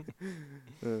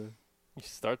You should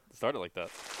start it like that.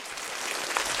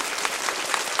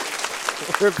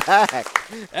 We're back.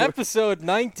 Episode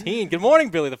 19. Good morning,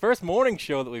 Billy. The first morning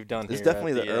show that we've done It's here. It's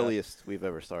definitely the earliest we've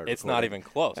ever started. It's not even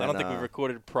close. I don't think we've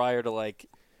recorded prior to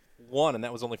 1, and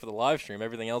that was only for the live stream.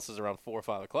 Everything else is around 4 or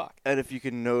 5 o'clock. And if you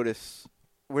can notice,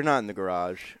 we're not in the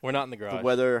garage. We're not in the garage. The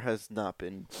weather has not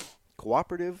been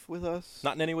cooperative with us.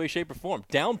 Not in any way, shape, or form.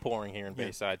 Downpouring here in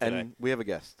Bayside today. And we have a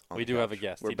guest. We do have a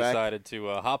guest. He decided to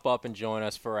hop up and join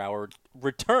us for our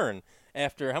return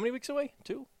after how many weeks away?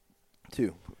 2?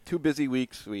 2 busy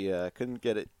weeks. We couldn't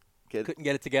get it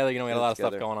together. We had a lot of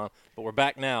stuff going on. But we're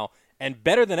back now, and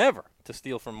better than ever, to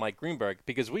steal from Mike Greenberg,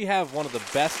 because we have one of the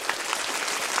best.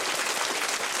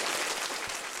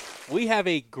 We have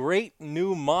a great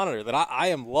new monitor that I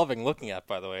am loving looking at,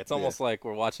 by the way. It's almost like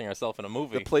we're watching ourselves in a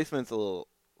movie. The placement's a little.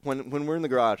 When we're in the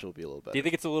garage, it'll be a little better. Do you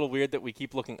think it's a little weird that we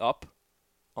keep looking up?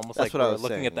 Almost That's like what we're I was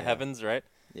looking saying, at the heavens, right?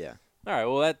 Yeah. All right,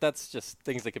 well, that's just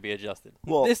things that could be adjusted.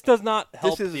 Well, this does not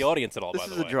help the audience at all, by the way.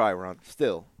 This is a dry run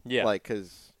still. Yeah.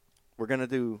 Because we're going to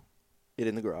do it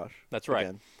in the garage. That's right.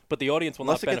 Again. But the audience will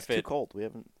not benefit. Unless it gets too cold. We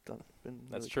haven't been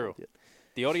That's really true. cold yet.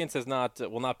 The audience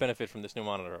will not benefit from this new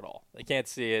monitor at all. They can't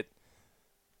see it.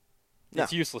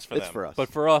 It's useless for them. It's for us. But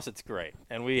for us, it's great.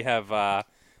 And we have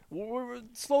we're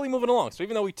slowly moving along. So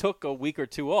even though we took a week or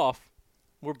 2 off,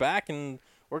 we're back and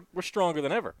we're stronger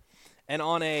than ever. And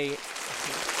on a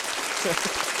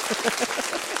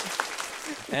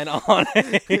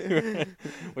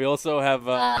we also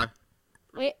have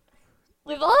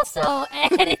we've also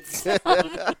added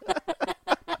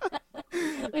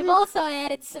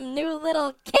some new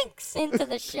little kinks into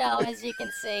the show, as you can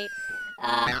see.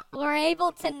 We're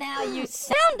able to now use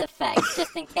sound effects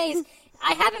just in case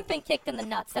I haven't been kicked in the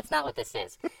nuts. That's not what this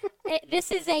is.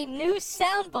 This is a new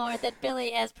soundboard that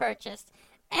Billy has purchased,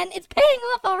 and it's paying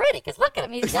off already, because look at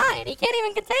him. He's giant. He can't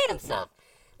even contain himself.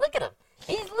 Look at him.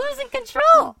 He's losing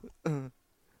control.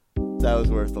 That was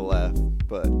worth the laugh,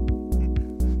 but...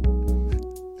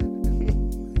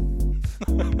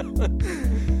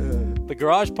 The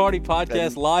Garage Party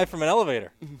Podcast live from an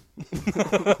elevator.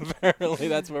 Apparently,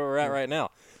 that's where we're at right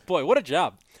now. Boy, what a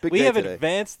job. Big we day have today.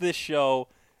 advanced this show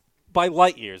by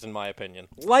light years, in my opinion.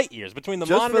 Light years between the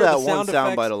just monitor, for that the sound one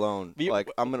effects. soundbite alone.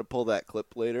 I'm going to pull that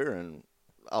clip later, and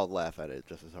I'll laugh at it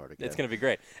just as hard again. It's going to be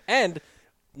great. And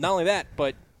not only that,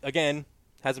 but again,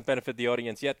 hasn't benefited the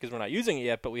audience yet because we're not using it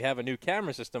yet, but we have a new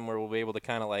camera system where we'll be able to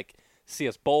kind of see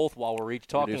us both while we're each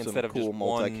talking instead of cool just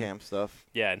one multi-cam stuff.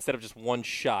 Yeah, instead of just one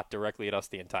shot directly at us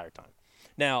the entire time.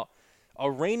 Now, a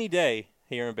rainy day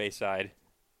here in Bayside,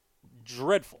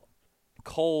 dreadful.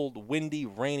 Cold, windy,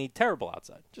 rainy, terrible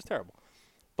outside. Just terrible.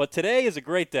 But today is a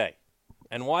great day.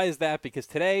 And why is that? Because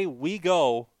today we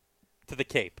go to the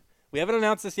Cape. We haven't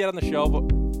announced this yet on the show, but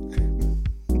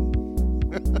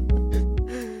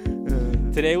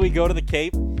today we go to the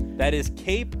Cape. That is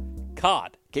Cape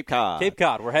Cod. Cape Cod. Cape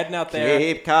Cod. We're heading out there.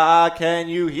 Cape Cod, can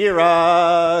you hear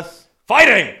us?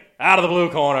 Fighting out of the blue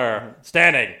corner.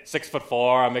 Standing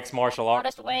 6'4", a mixed martial art.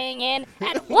 Artist weighing in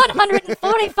at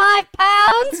 145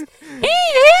 pounds. He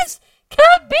is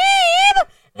Khabib,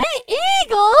 the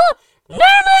Eagle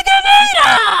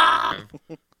Nurmagomedov.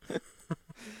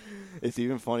 It's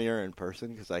even funnier in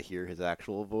person because I hear his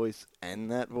actual voice and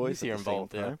that voice He's at the same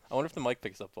both, time. yeah. I wonder if the mic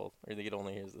picks up both, or do you think it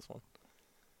only hears this one?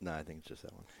 No, I think it's just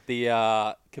that one. The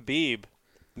Khabib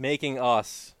making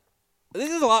us.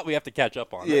 This is a lot we have to catch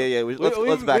up on. Yeah.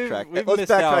 Let's backtrack.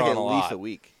 Let's backtrack at least a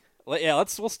week. Yeah,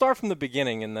 we'll start from the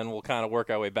beginning, and then we'll kind of work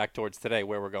our way back towards today,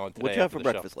 where we're going today. What'd you have after for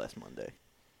the breakfast show. last Monday?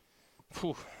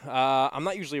 I'm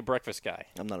not usually a breakfast guy.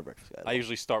 I'm not a breakfast guy. I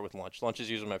usually start with lunch. Lunch is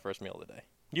usually my first meal of the day.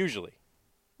 Usually.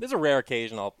 There's a rare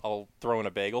occasion I'll throw in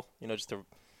a bagel, just to,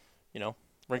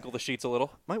 wrinkle the sheets a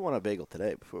little. Might want a bagel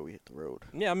today before we hit the road.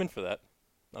 Yeah, I'm in for that.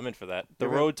 The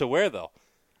road to where, though?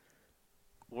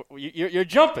 You're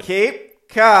jumping. Cape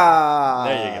Cod.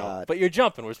 There you go. But you're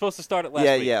jumping. We're supposed to start it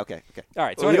last week. Yeah, okay. All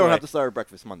right, so we anyway, don't have to start our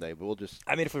breakfast Monday, but we'll just...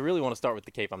 I mean, if we really want to start with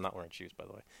the Cape, I'm not wearing shoes, by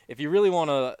the way. If you really want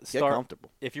to start... Get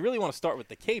comfortable. If you really want to start with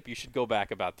the Cape, you should go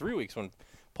back about 3 weeks when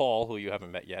Paul, who you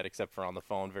haven't met yet, except for on the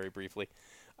phone very briefly,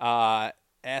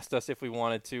 asked us if we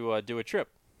wanted to do a trip.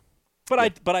 But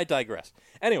I digress.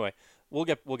 Anyway, we'll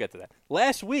get to that.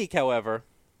 Last week, however,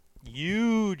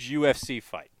 huge UFC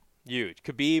fight. Huge.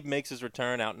 Khabib makes his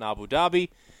return out in Abu Dhabi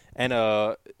and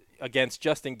against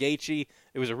Justin Gaethje.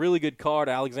 It was a really good card.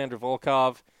 Alexander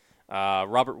Volkov,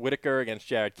 Robert Whittaker against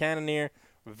Jared Cannonier.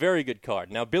 Very good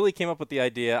card. Now, Billy came up with the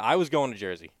idea. I was going to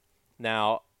Jersey.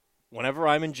 Now, whenever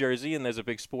I'm in Jersey and there's a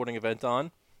big sporting event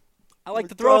on, I like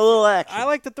to throw a little action. I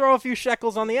like to throw a few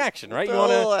shekels on the action, right? Throw a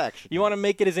little action. You want to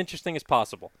make it as interesting as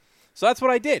possible. So that's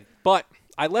what I did. But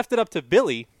I left it up to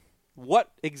Billy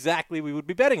what exactly we would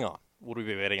be betting on. Would we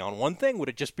be betting on one thing? Would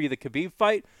it just be the Khabib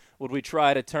fight? Would we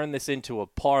try to turn this into a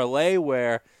parlay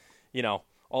where,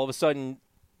 all of a sudden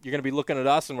you're going to be looking at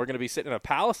us and we're going to be sitting in a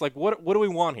palace? Like, what do we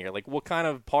want here? Like, what kind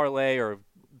of parlay or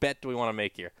bet do we want to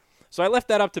make here? So I left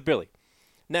that up to Billy.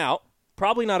 Now,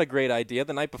 probably not a great idea.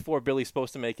 The night before Billy's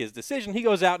supposed to make his decision, he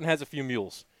goes out and has a few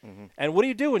mules. Mm-hmm. And what do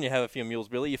you do when you have a few mules,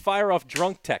 Billy? You fire off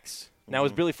drunk texts. Now,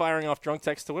 is Billy firing off drunk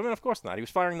texts to women? Of course not. He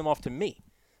was firing them off to me.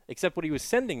 Except what he was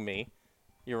sending me,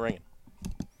 you're ringing.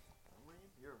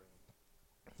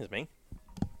 Is it me?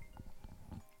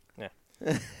 Yeah.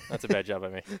 That's a bad job by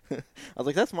me. I was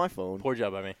like, that's my phone. Poor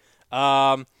job by me.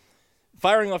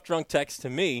 Firing off drunk texts to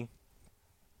me,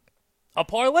 a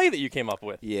parlay that you came up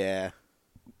with. Yeah.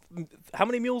 How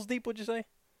many mules deep would you say?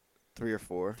 3 or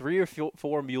 4. 3 or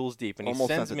 4 mules deep. And Almost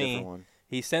sends me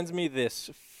he sends me this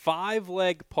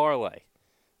 5-leg parlay.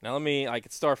 Now I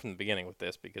could start from the beginning with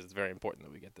this because it's very important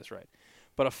that we get this right.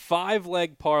 But a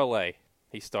 5-leg parlay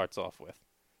he starts off with,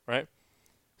 right?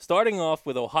 Starting off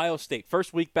with Ohio State.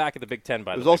 First week back at the Big Ten,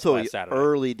 by the way. It was also an Saturday.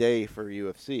 Early day for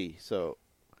UFC, so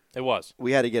it was.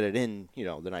 We had to get it in,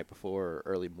 the night before or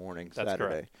early morning That's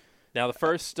Saturday. Correct. Now, the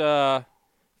first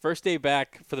day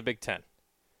back for the Big Ten.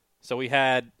 So we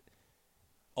had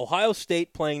Ohio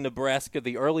State playing Nebraska,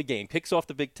 the early game. Kicks off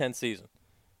the Big Ten season.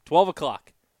 12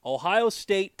 o'clock. Ohio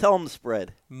State. Tell them the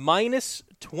spread. Minus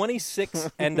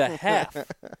 26.5.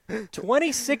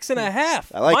 26.5.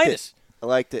 I liked minus. it. I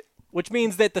liked it. Which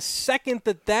means that the second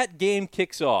that game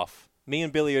kicks off, me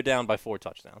and Billy are down by 4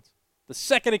 touchdowns. The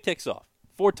second it kicks off,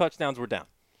 4 touchdowns, we're down.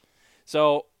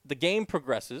 So the game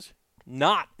progresses,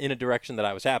 not in a direction that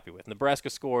I was happy with. Nebraska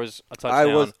scores a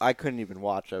touchdown. I couldn't even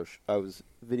watch. I was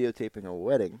videotaping a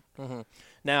wedding. Mm-hmm.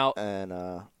 Now, and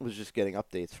was just getting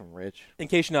updates from Rich. In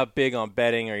case you're not big on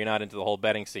betting or you're not into the whole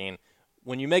betting scene,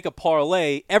 when you make a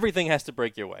parlay, everything has to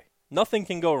break your way. Nothing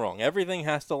can go wrong. Everything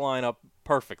has to line up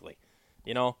perfectly.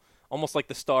 Almost like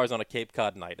the stars on a Cape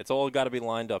Cod night. It's all got to be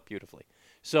lined up beautifully.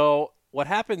 So what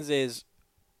happens is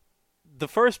the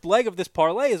first leg of this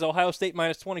parlay is Ohio State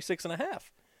minus 26.5.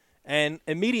 And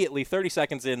immediately, 30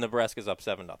 seconds in, Nebraska's up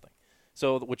 7-0.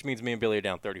 So, which means me and Billy are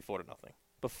down 34-0.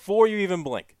 Before you even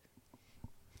blink.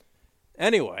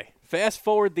 Anyway, fast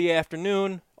forward the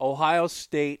afternoon, Ohio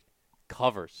State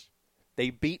covers. They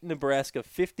beat Nebraska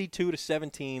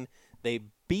 52-17. They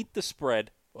beat the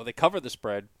spread, or they cover the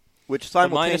spread. Which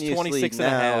simultaneously minus 26.5.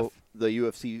 now the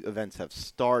UFC events have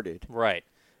started. Right.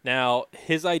 Now,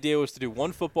 his idea was to do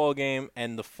one football game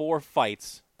and the 4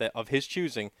 fights of his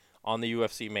choosing on the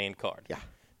UFC main card. Yeah.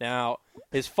 Now,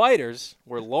 his fighters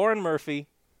were Lauren Murphy,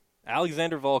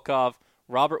 Alexander Volkov,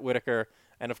 Robert Whittaker,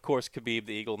 and, of course, Khabib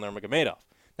the Eagle Nurmagomedov.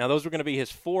 Now, those were going to be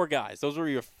his 4 guys. Those were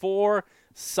your 4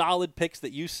 solid picks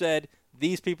that you said,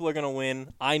 these people are going to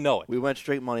win. I know it. We went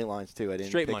straight money lines, too. I didn't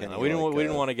straight pick money any, line. We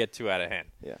didn't want to get too out of hand.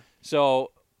 Yeah. So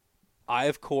I,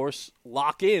 of course,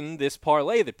 lock in this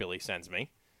parlay that Billy sends me.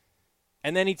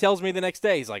 And then he tells me the next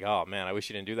day, he's like, oh, man, I wish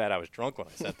you didn't do that. I was drunk when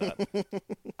I said that.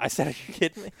 I said, are you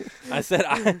kidding me? I said,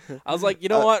 I was like, you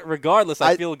know what? Regardless,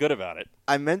 I feel good about it.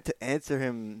 I meant to answer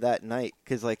him that night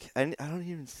because, I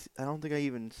don't think I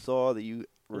even saw that you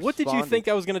responded. What did you think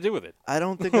I was going to do with it? I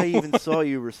don't think I even saw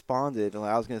you responded.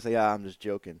 I was going to say, I'm just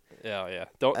joking. Yeah.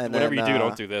 Whatever you do,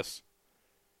 don't do this.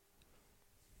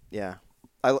 Yeah.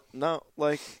 There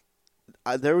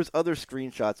was other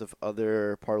screenshots of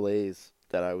other parlays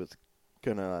that I was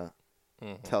gonna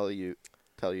tell you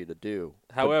to do.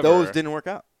 However, but those didn't work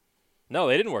out. No,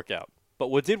 they didn't work out. But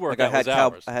what did work out was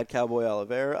ours. I had Cowboy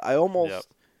Oliveira. I almost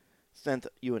sent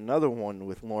you another one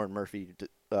with Lauren Murphy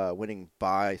winning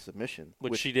by submission,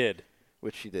 which she did.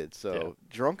 So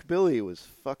Drunk Billy was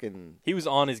fucking. He was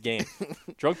on his game.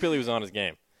 Drunk Billy was on his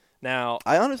game. Now,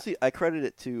 I credit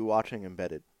it to watching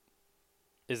Embedded.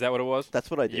 Is that what it was?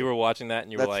 That's what I did. You were watching that,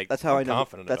 and you were like, "That's how I know."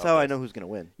 Confident. That's how I know who's going to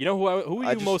win. You know who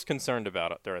were you most concerned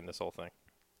about during this whole thing?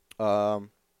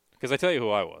 Because I tell you who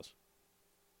I was.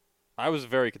 I was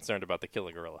very concerned about the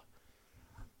Killer Gorilla.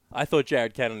 I thought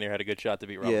Jared Cannonier had a good shot to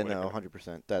beat Robert Whittaker.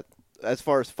 100%. That as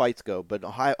far as fights go, but the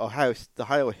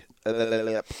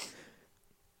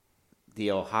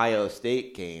Ohio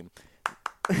State game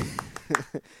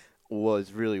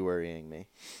was really worrying me.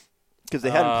 Because they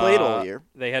hadn't played all year.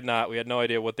 They had not. We had no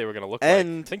idea what they were going to look like.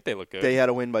 I think they look good. They had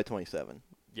a win by 27.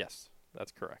 Yes,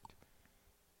 that's correct.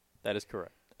 That is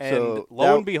correct. And so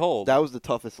lo and behold. That was the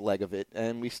toughest leg of it,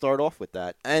 and we start off with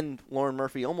that. And Lauren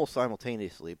Murphy almost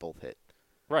simultaneously both hit.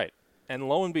 Right. And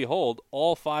lo and behold,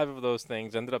 all 5 of those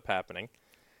things ended up happening.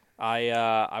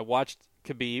 I watched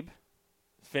Khabib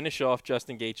finish off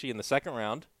Justin Gaethje in the second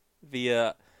round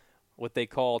via what they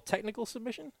call technical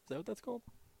submission. Is that what that's called?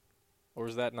 Or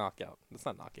is that knockout? That's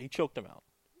not knockout. He choked him out.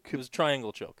 It was a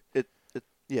triangle choke.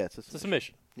 Yeah, it's a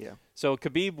submission. Yeah. So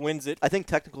Khabib wins it. I think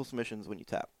technical submissions when you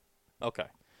tap. Okay.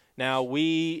 Now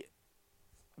we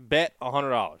bet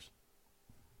 $100.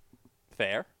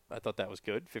 Fair. I thought that was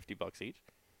good. $50 each.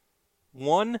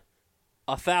 Won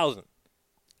 $1,000.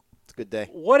 It's a good day.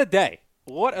 What a day.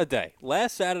 What a day.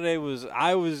 Last Saturday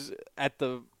I was at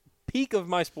the peak of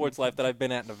my sports life that I've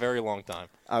been at in a very long time,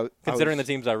 considering the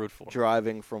teams I root for.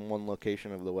 Driving from one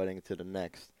location of the wedding to the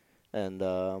next, and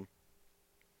I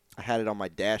had it on my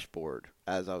dashboard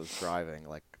as I was driving,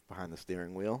 like behind the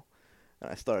steering wheel, and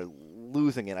I started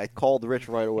losing it. I called Rich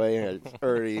right away, and I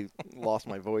already lost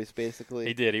my voice, basically.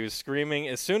 He did. He was screaming.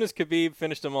 As soon as Khabib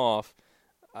finished him off,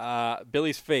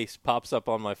 Billy's face pops up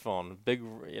on my phone.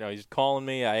 He's calling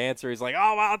me. I answer. He's like,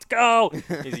 "Oh, well, let's go!"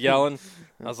 He's yelling.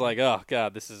 I was like, "Oh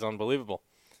God, this is unbelievable."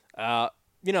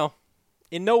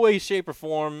 In no way, shape, or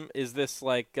form is this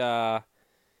like, going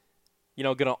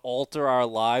to alter our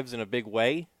lives in a big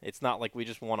way. It's not like we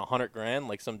just won $100,000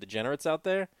 like some degenerates out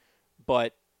there,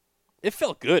 but it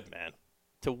felt good, man,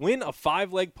 to win a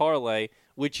 5-leg parlay,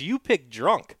 which you picked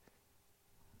drunk.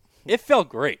 It felt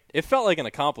great. It felt like an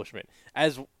accomplishment.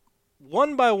 As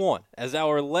one by one, as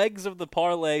our legs of the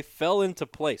parlay fell into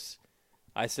place,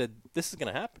 I said, this is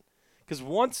going to happen. Because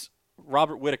once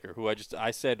Robert Whittaker, who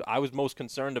I said I was most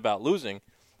concerned about losing,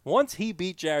 once he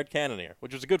beat Jared Cannonier,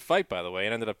 which was a good fight, by the way,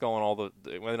 and ended up going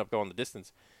the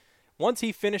distance. Once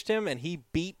he finished him and he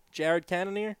beat Jared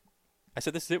Cannonier, I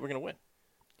said, this is it, we're going to win.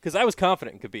 Because I was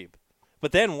confident in Khabib.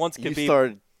 But then once Khabib... You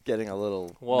started getting a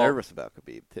little nervous about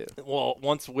Khabib, too. Well,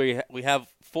 once we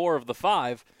have 4 of the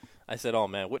 5, I said, oh,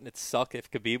 man, wouldn't it suck if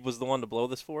Khabib was the one to blow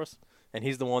this for us? And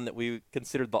he's the one that we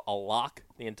considered a lock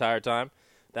the entire time.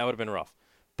 That would have been rough.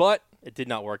 But it did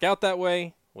not work out that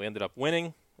way. We ended up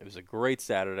winning. It was a great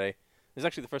Saturday. It was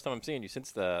actually the first time I'm seeing you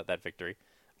since that victory.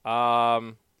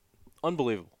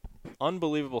 Unbelievable.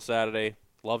 Unbelievable Saturday.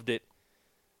 Loved it.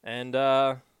 And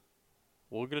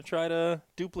we're going to try to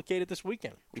duplicate it this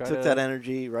weekend. We took that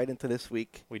energy right into this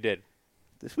week. We did.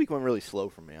 This week went really slow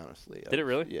for me, honestly. Did it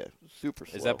really? Yeah, super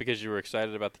slow. Is that because you were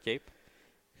excited about the Cape?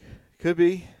 Could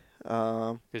be.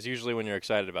 Because usually when you're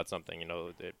excited about something,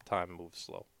 the time moves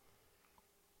slow.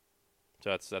 So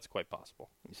that's quite possible.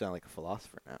 You sound like a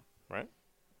philosopher now. Right?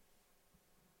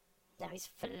 Now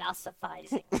he's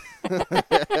philosophizing.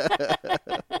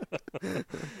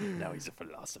 Now he's a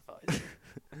philosophizer.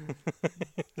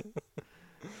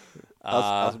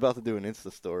 I was about to do an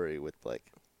Insta story with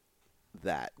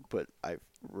that, but I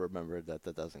remembered that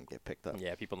doesn't get picked up.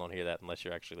 Yeah, people don't hear that unless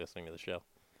you're actually listening to the show.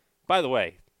 By the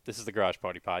way, this is the Garage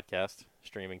Party Podcast,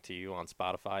 streaming to you on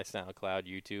Spotify, SoundCloud,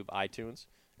 YouTube, iTunes,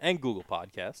 and Google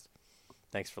Podcast.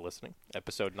 Thanks for listening.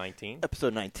 Episode 19.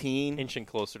 Episode 19. Inching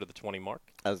closer to the 20 mark.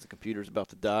 As the computer's about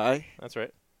to die. That's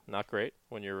right. Not great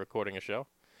when you're recording a show.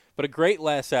 But a great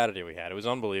last Saturday we had. It was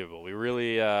unbelievable. We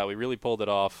really pulled it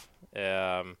off.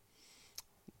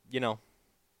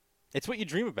 It's what you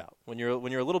dream about when you're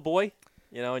a little boy,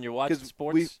 and you're watching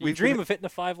sports. You dream of hitting a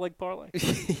 5-leg parlay.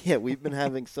 Yeah, we've been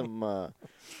having some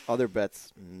other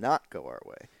bets not go our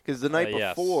way. Because the night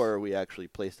before, we actually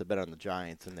placed a bet on the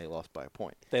Giants, and they lost by a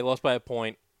point. They lost by a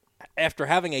point after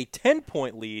having a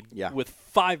 10-point lead with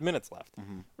 5 minutes left.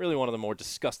 Mm-hmm. Really one of the more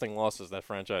disgusting losses that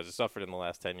franchise has suffered in the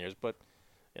last 10 years. But,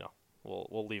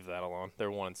 we'll leave that alone. They're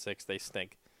 1-6. They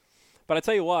stink. But I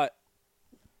tell you what,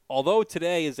 although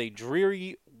today is a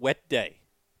dreary, wet day,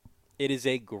 it is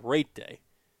a great day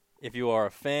if you are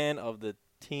a fan of the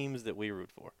teams that we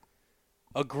root for.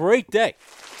 A great day.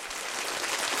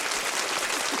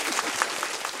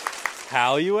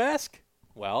 How, you ask?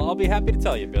 Well, I'll be happy to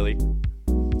tell you, Billy.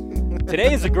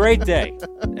 Today is a great day.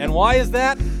 And why is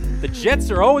that? The Jets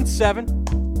are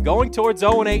 0-7, going towards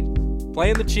 0-8,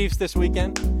 playing the Chiefs this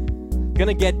weekend. Going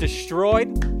to get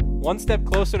destroyed. One step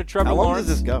closer to Trevor Lawrence. How long does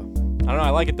this go? I don't know. I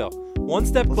like it, though. One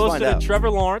step closer to Trevor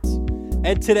Lawrence.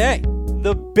 And today,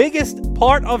 the biggest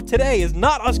part of today is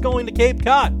not us going to Cape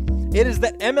Cod. It is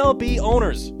that MLB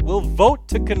owners will vote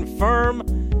to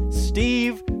confirm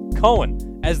Steve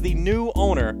Cohen as the new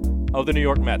owner of the New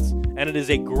York Mets. And it is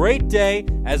a great day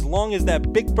as long as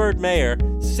that Big Bird mayor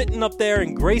sitting up there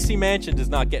in Gracie Mansion does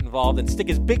not get involved and stick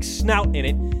his big snout in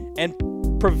it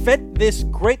and prevent this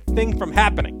great thing from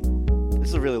happening. This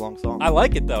is a really long song. I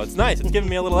like it, though. It's nice. It's giving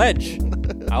me a little edge.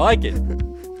 I like it.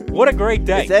 What a great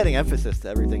day. It's adding emphasis to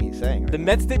everything he's saying. The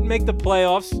Mets didn't make the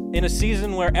playoffs in a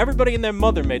season where everybody and their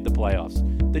mother made the playoffs.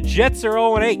 The Jets are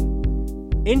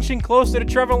 0-8, inching closer to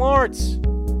Trevor Lawrence.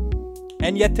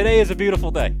 And yet today is a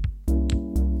beautiful day.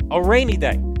 A rainy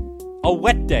day. A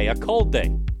wet day. A cold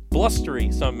day.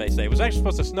 blustery, some may say. It was actually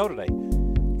supposed to snow today.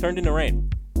 Turned into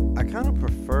rain. I kind of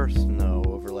prefer snow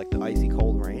over like the icy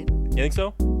cold rain. You think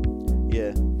so?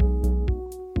 Yeah.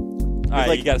 All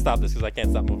right, you got to stop this because I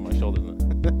can't stop moving my shoulders.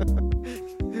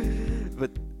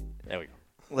 But there we go.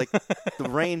 like the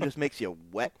rain just makes you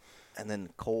wet and then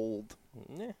cold.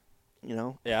 Yeah. You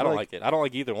know? Yeah, I don't like it. I don't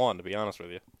like either one, to be honest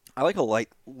with you. I like a light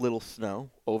little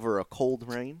snow over a cold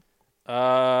rain.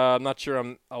 I'm not sure.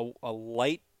 I'm a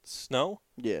light snow.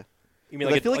 Yeah. You mean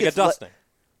like a dusting?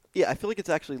 Yeah, I feel like it's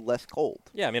actually less cold.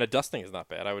 Yeah, I mean a dusting is not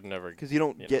bad. I would never because you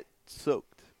don't get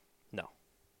soaked. No,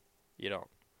 you don't.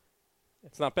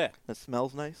 It's not bad. That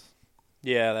smells nice.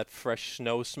 Yeah, that fresh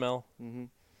snow smell. Mm-hmm.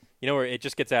 You know where it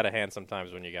just gets out of hand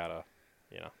sometimes when you gotta,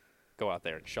 go out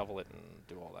there and shovel it and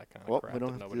do all that kind of crap. We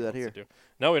don't have to do that here.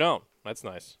 No, we don't. That's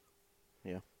nice.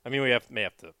 Yeah. I mean, we may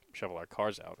have to shovel our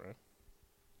cars out, right?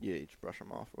 Yeah, you just brush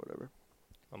them off or whatever.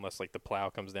 Unless like the plow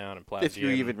comes down and plows if you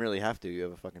you in. even really have to, you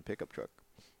have a fucking pickup truck.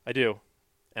 I do,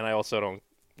 and I also don't,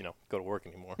 go to work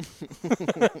anymore.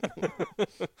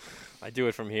 I do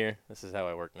it from here. This is how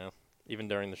I work now, even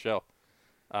during the show.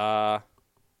 A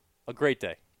great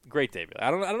day. Great day. I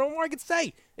don't know what more I could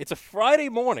say. It's a Friday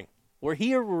morning. We're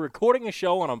here. We're recording a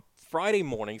show on a Friday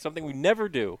morning, something we never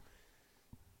do.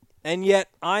 And yet,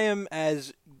 I am,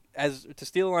 as to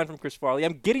steal a line from Chris Farley,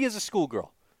 I'm giddy as a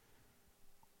schoolgirl.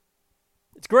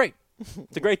 It's great.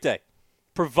 It's a great day.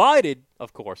 Provided,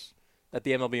 of course, that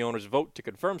the MLB owners vote to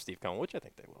confirm Steve Cohen, which I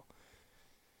think they will.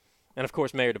 And, of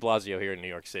course, Mayor de Blasio here in New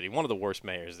York City, one of the worst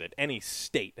mayors that any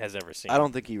state has ever seen. I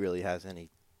don't think he really has any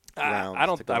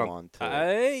grounds to go on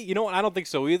to. You know what? I don't think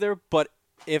so either, but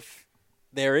if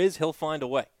there is, he'll find a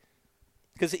way.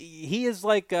 Because he is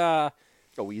like... a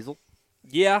weasel?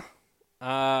 Yeah.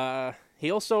 He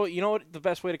also, you know what the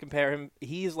best way to compare him?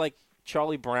 He's like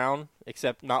Charlie Brown,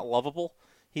 except not lovable.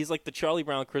 He's like the Charlie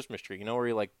Brown Christmas tree, where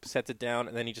he like sets it down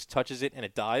and then he just touches it and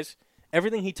it dies.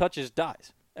 Everything he touches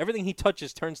dies. Everything he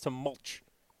touches turns to mulch.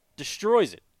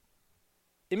 Destroys it.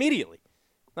 Immediately.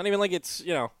 Not even like it's,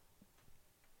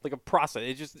 like a process.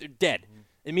 It's just dead.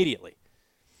 Immediately.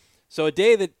 So a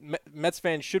day that Mets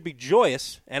fans should be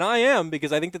joyous, and I am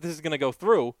because I think that this is going to go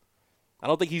through. I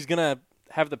don't think he's going to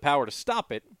have the power to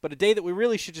stop it, but a day that we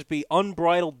really should just be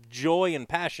unbridled joy and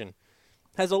passion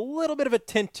has a little bit of a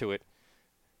tint to it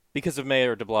because of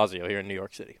Mayor de Blasio here in New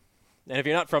York City. And if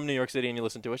you're not from New York City and you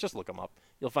listen to us, just look him up.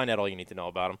 You'll find out all you need to know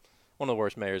about him. One of the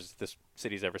worst mayors this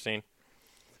city's ever seen.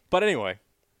 But anyway,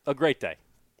 a great day.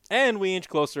 And we inch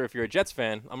closer if you're a Jets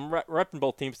fan. I'm repping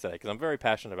both teams today because I'm very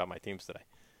passionate about my teams today.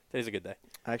 Today's a good day.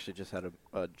 I actually just had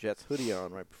a Jets hoodie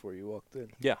on right before you walked in.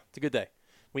 Yeah, it's a good day.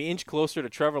 We inch closer to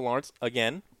Trevor Lawrence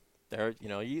again. There,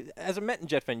 as a Met and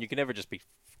Jet fan, you can never just be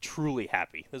truly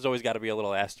happy. There's always got to be a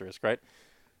little asterisk, right?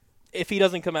 If he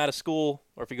doesn't come out of school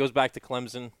or if he goes back to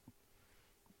Clemson,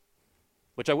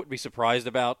 which I wouldn't be surprised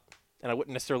about, and I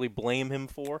wouldn't necessarily blame him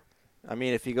for. I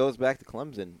mean, if he goes back to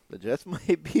Clemson, the Jets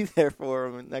might be there for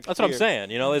him next year. That's what I'm saying.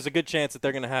 There's a good chance that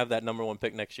they're going to have that number one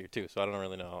pick next year, too. So I don't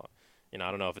really know. I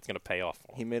don't know if it's going to pay off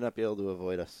for him. He may not be able to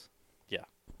avoid us. Yeah.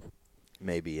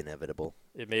 Maybe inevitable.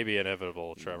 It may be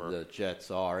inevitable, Trevor. The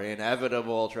Jets are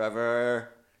inevitable, Trevor.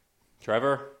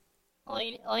 Trevor? All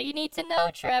you need to know,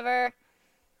 Trevor,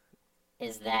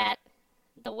 is that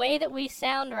the way that we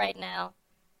sound right now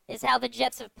is how the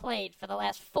Jets have played for the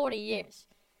last 40 years.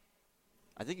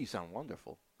 I think you sound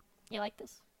wonderful. You like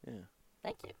this? Yeah.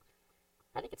 Thank you.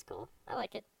 I think it's cool. I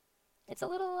like it. It's a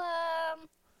little,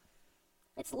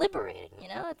 it's liberating,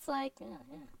 It's like, yeah,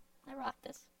 I rock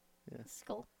this. Yeah. This is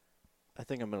cool. I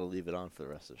think I'm going to leave it on for the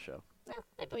rest of the show. No,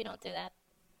 maybe we don't do that.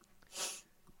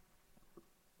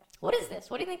 What is this?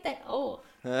 What do you think that... Oh.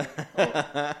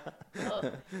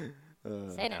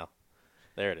 Say no.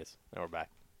 There it is. Now we're back.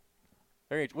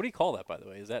 What do you call that, by the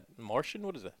way? Is that Martian?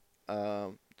 What is that?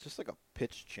 Just like a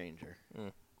pitch changer.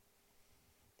 Mm.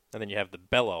 And then you have the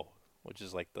bellow, which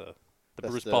is like the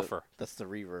Bruce Buffer. That's the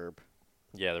reverb.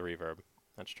 Yeah, the reverb.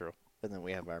 That's true. And then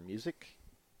we have our music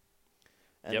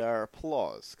and our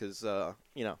applause, because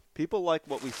people like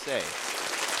what we say,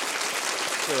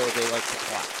 so they like to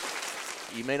clap.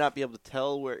 You may not be able to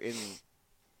tell we're in.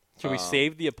 Should we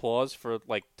save the applause for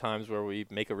like times where we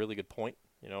make a really good point?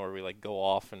 Where we like go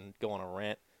off and go on a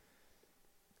rant.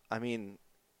 I mean,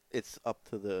 it's up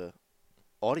to the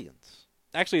audience.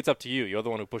 Actually, it's up to you. You're the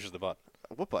one who pushes the button.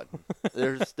 What button?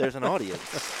 There's an audience.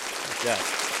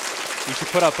 Yes. You should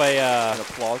put up an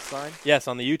applause sign. Yes,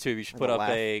 on the YouTube, you should put up laugh.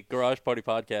 a Garage Party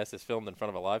Podcast that's filmed in front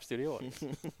of a live studio audience.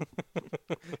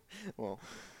 Well,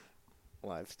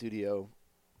 live studio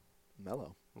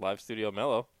mellow. Live studio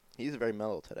mellow. He's very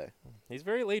mellow today. He's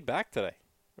very laid back today.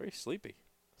 Very sleepy.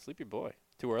 Sleepy boy.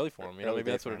 too early for him. You know, Early maybe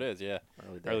day that's for what it him. is. Yeah,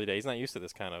 early day. He's not used to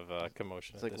this kind of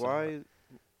commotion. It's at like, this hour. why?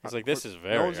 He's like, this is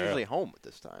very No one's early. usually home at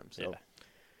this time, so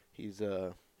Yeah.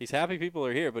 He's happy people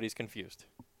are here, but he's confused.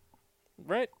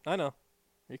 Right? I know.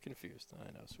 You're confused.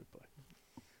 I know, sweet boy.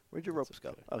 Where'd your ropes go?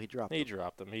 okay. Oh, he dropped He them.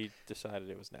 dropped them. He decided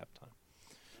it was nap time.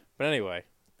 But anyway,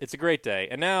 it's a great day.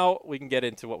 And now we can get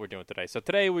into what we're doing today. So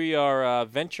today we are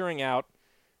venturing out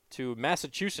to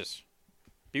Massachusetts,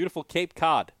 beautiful Cape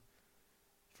Cod,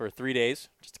 for 3 days,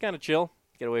 just to kind of chill,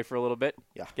 get away for a little bit,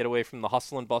 Yeah. get away from the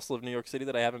hustle and bustle of New York City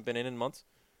that I haven't been in months.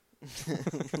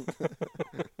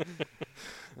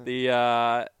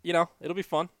 It'll be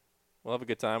fun. We'll have a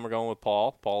good time. We're going with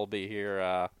Paul. Paul will be here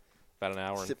about an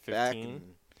hour Sit and 15. back and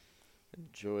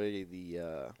enjoy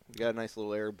the. We got a nice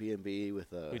little Airbnb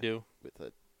with a. We do. With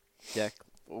a deck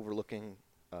overlooking.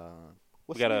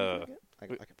 What's We got the name a- of it again? I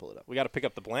can pull it up. We got to pick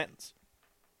up the Blantons.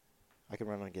 I can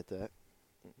run and get that.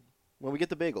 When we get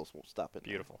the bagels, we'll stop it.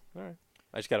 Beautiful. All right.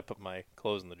 I just got to put my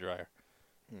clothes in the dryer.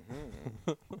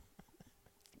 Mm-hmm.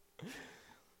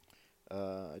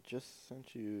 I just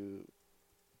sent you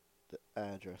the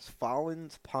address.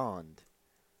 Follins Pond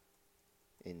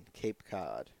in Cape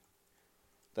Cod.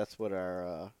 That's what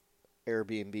our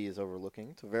Airbnb is overlooking.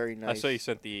 It's a very nice. I saw you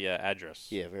sent the address.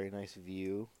 Yeah, very nice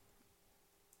view.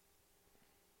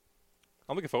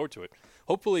 I'm looking forward to it.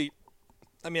 Hopefully,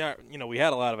 I mean, we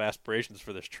had a lot of aspirations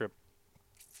for this trip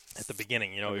at the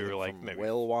beginning. We were like, From maybe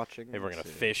whale watching. we're going to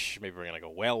fish. Maybe we're going to go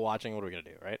whale watching. What are we going to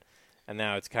do, right? And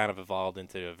now it's kind of evolved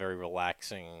into a very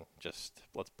relaxing, just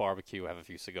let's barbecue, have a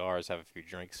few cigars, have a few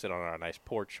drinks, sit on our nice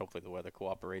porch. Hopefully the weather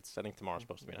cooperates. I think tomorrow's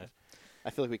supposed to be nice. I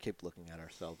feel like we keep looking at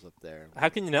ourselves up there. How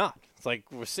can you not? It's like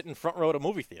we're sitting front row at a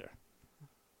movie theater.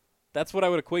 That's what I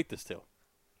would equate this to.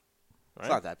 Right? It's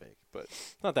not that big, but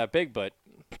It's not that big, but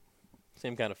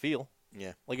same kind of feel.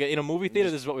 yeah. Like in a movie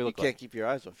theater, this is what we look You like. can't keep your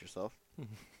eyes off yourself. I'm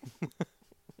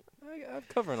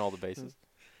covering all the bases.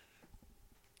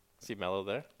 See Mello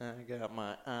there? I got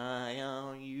my eye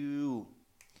on you.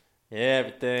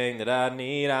 Everything that I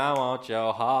need, I want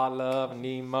your heart, love, and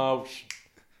emotion.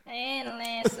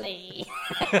 Endlessly.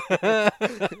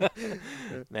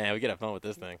 Man, we gotta have fun with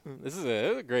this thing. This is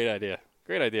a great idea.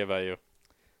 Great idea by you.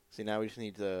 See, now we just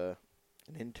need an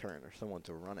intern or someone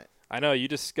to run it. I know you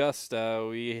discussed,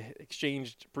 we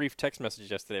exchanged brief text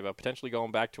messages yesterday about potentially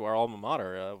going back to our alma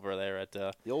mater over there at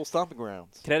The old stomping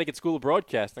grounds. Connecticut School of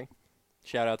Broadcasting.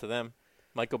 Shout out to them.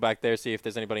 Might go back there, see if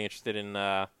there's anybody interested in,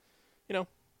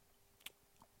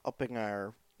 Upping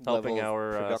our helping level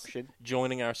our of production,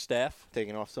 joining our staff.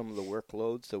 taking off some of the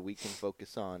workload so we can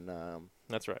focus on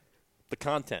That's right. The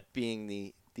content. being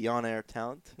the on-air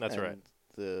talent. That's and right.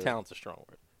 The Talent's a strong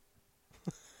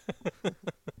word.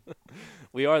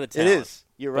 We are the It talent. is.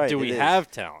 You're But right. do it we is.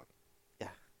 have talent?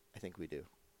 I think we do.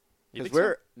 You Because think so?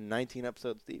 we're 19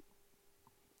 episodes deep.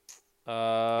 You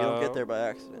don't get there by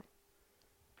accident.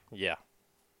 Yeah.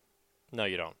 No,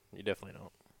 you don't. You definitely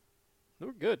don't.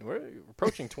 We're good. We're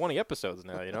approaching 20 episodes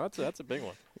now. That's a big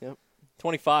one. Yep.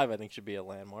 25, I think, should be a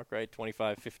landmark, right?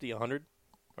 25, 50, 100?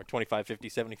 Or 25, 50,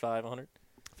 75, 100?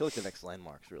 I feel like the next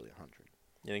landmark's really 100.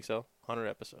 You think so? 100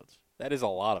 episodes. That is a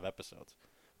lot of episodes.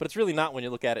 But it's really not when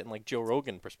you look at it in, like, Joe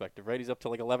Rogan perspective, right? He's up to,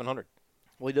 like, 1,100.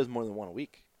 Well, he does more than one a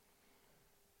week.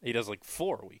 He does, like,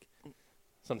 4 a week.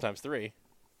 Sometimes 3.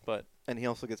 But And he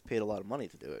also gets paid a lot of money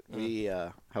to do it. We,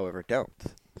 however, don't.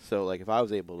 So, like, if I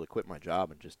was able to quit my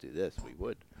job and just do this, we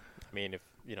would. I mean, if,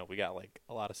 we got, like,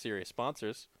 a lot of serious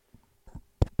sponsors.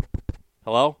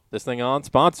 Hello? This thing on?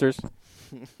 Sponsors.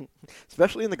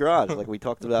 Especially in the garage, like we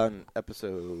talked about in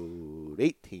episode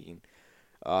 18.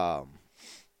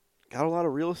 Got a lot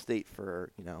of real estate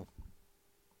for,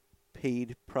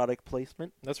 paid product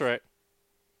placement. That's right.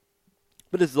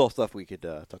 But this is all stuff we could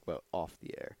talk about off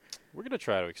the air. We're going to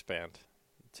try to expand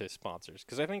to sponsors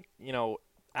because I think,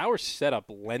 our setup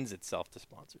lends itself to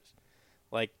sponsors.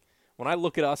 Like, when I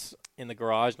look at us in the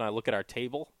garage and I look at our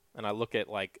table and I look at,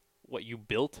 like, what you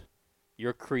built,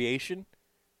 your creation,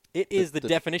 it is the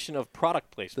definition of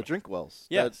product The placement. drink wells.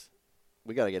 Yes.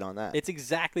 We got to get on that. It's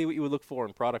exactly what you would look for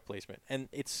in product placement. And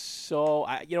it's so,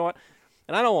 you know what?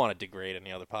 And I don't want to degrade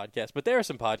any other podcast, but there are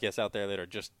some podcasts out there that are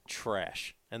just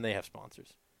trash, and they have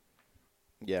sponsors.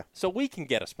 Yeah. So we can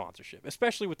get a sponsorship,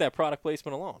 especially with that product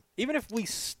placement alone. Even if we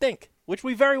stink, which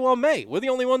we very well may. We're the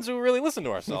only ones who really listen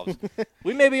to ourselves.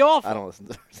 We may be awful. I don't listen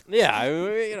to Yeah,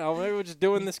 maybe we're just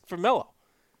doing this for mellow.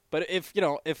 But if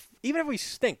even if we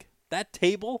stink, that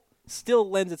table still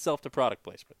lends itself to product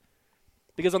placement.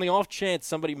 Because on the off chance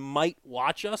somebody might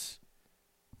watch us,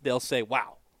 they'll say,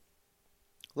 wow,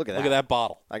 Look at look at that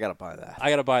bottle. I got to buy that. I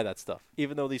got to buy that stuff.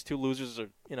 Even though these two losers are,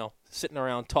 sitting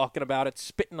around talking about it,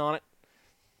 spitting on it,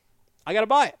 I got to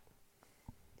buy it.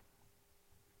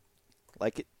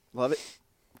 Like it. Love it.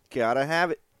 Gotta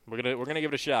have it. We're gonna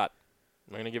give it a shot.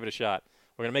 We're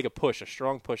gonna make a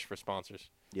strong push for sponsors.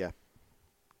 Yeah.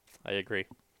 I agree.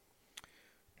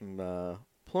 I'm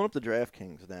pulling up the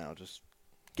DraftKings now, just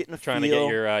getting a Trying feel.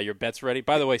 to get your bets ready.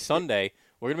 By the way, Sunday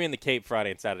we're gonna be in the Cape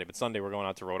Friday and Saturday, but Sunday we're going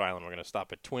out to Rhode Island. We're gonna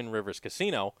stop at Twin Rivers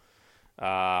Casino,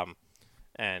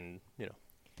 and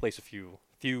place a few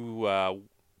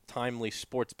timely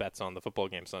sports bets on the football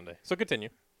game Sunday. So continue.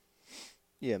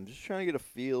 Yeah, I'm just trying to get a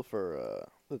feel for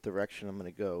the direction I'm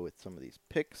going to go with some of these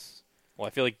picks. Well, I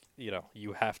feel like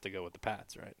you have to go with the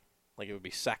Pats, right? Like it would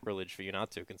be sacrilege for you not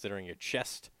to, considering your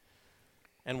chest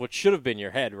and what should have been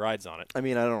your head rides on it. I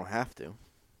mean, I don't have to.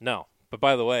 No, but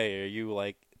by the way,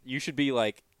 you should be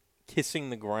like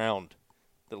kissing the ground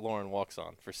that Lauren walks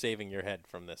on for saving your head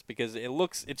from this, because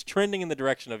it's trending in the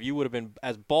direction of you would have been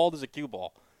as bald as a cue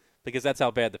ball, because that's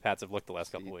how bad the Pats have looked the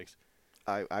last couple of weeks.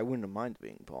 I wouldn't have minded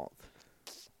being bald.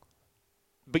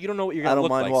 But you don't know what you're going to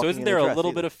look like, so isn't there a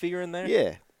little bit of fear in there?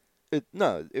 Yeah.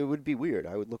 It would be weird.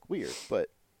 I would look weird, but...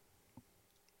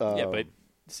 yeah, but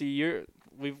see,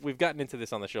 we've gotten into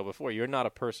this on the show before. You're not a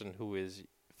person who is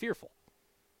fearful.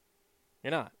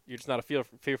 You're not. You're just not a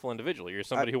fearful individual. You're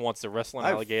somebody who wants to wrestle an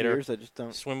alligator, fears, I just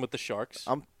don't swim with the sharks.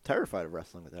 I'm terrified of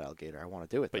wrestling with that alligator. I want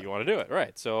to do it, but you want to do it,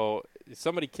 right? So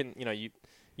somebody can,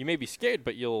 you may be scared,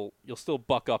 but you'll still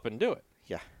buck up and do it.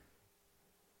 Yeah.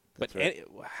 But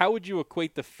how would you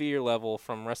equate the fear level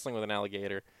from wrestling with an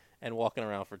alligator and walking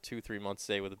around for 2-3 months,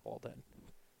 say, with a bald head?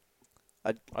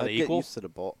 I'd they get equal? used to the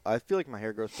bald. I feel like my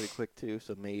hair grows pretty quick too,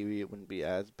 so maybe it wouldn't be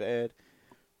as bad.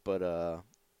 But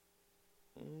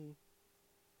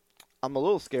I'm a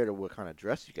little scared of what kind of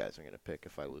dress you guys are going to pick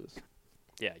if I lose.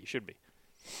 Yeah, you should be.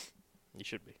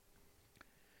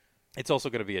 It's also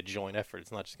going to be a joint effort.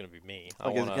 It's not just going to be me.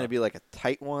 Like, is it going to be like a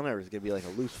tight one, or is it going to be like a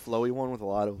loose, flowy one with a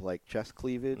lot of like chest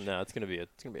cleavage? No, it's going to be a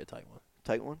tight one.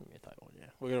 Tight one? It's going to be a tight one. Yeah,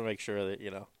 we're going to make sure that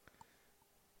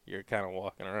you're kind of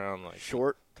walking around like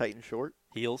short, tight and short.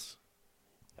 Heels.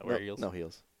 Wear heels. No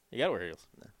heels. You got to wear heels.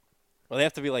 No. Well, they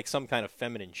have to be like some kind of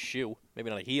feminine shoe. Maybe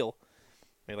not a heel.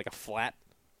 Maybe like a flat,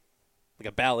 like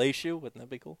a ballet shoe. Wouldn't that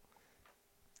be cool?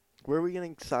 Where are we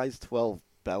getting size 12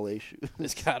 ballet shoes?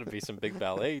 There's got to be some big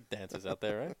ballet dancers out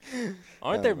there, right?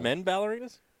 Aren't there men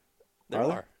ballerinas? There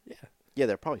are. Yeah. Yeah,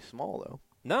 they're probably small though.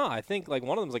 No, I think like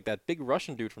one of them's like that big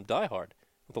Russian dude from Die Hard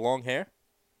with the long hair.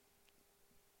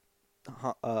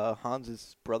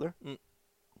 Hans's brother? No,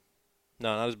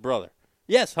 not his brother.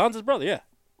 Yes, Hans's brother. Yeah,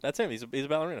 that's him. He's a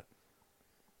ballerina.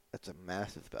 That's a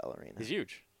massive ballerina. He's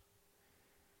huge.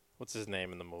 What's his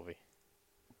name in the movie?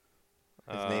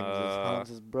 His name is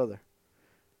Hans's brother.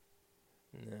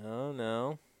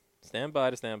 No. Stand by.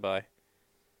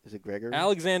 Is it Gregory?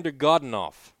 Alexander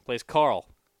Godunov plays Carl.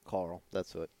 Carl,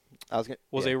 that's what.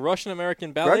 Was a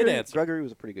Russian-American ballet dancer. Gregory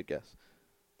was a pretty good guess.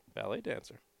 Ballet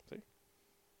dancer. See?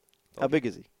 How big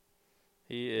is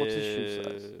he? What's his shoe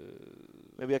size?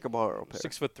 Maybe I could borrow a pair.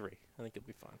 6'3". I think he'll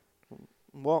be fine.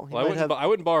 Well, I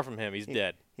wouldn't borrow from him. He's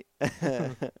dead.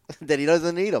 That he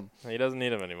doesn't need them. He doesn't need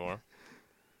them anymore.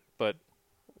 But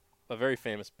a very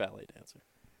famous ballet dancer.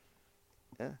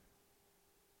 Yeah.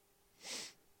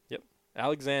 Yep.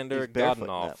 Alexander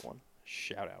Godunov.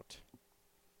 Shout out.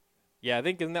 Yeah, I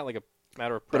think isn't that like a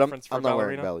matter of preference for I'm a not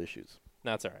ballerina? wearing ballet shoes.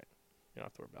 No, it's all right. You don't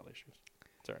have to wear ballet shoes.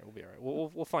 It's all right. We'll be all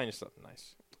right. We'll find you something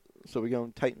nice. So we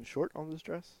going tight and short on this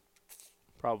dress?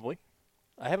 Probably.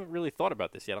 I haven't really thought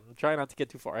about this yet. I'm trying not to get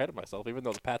too far ahead of myself, even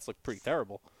though the Pats look pretty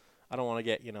terrible. I don't want to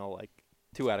get, like,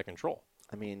 too out of control.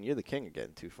 I mean, you're the king of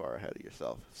getting too far ahead of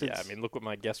yourself. Yeah, I mean, look what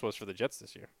my guess was for the Jets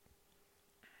this year.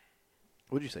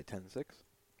 What'd you say, 10-6?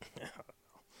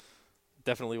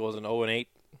 Definitely was an 0-8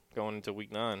 going into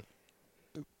Week 9.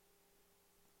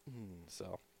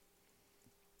 So,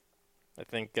 I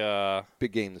think...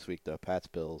 big game this week, though. Pats,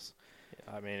 Bills.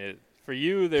 I mean, for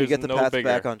you, there's no bigger... To get the Pats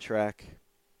back on track.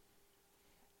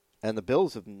 And the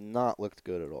Bills have not looked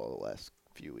good at all the last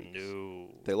few weeks. No.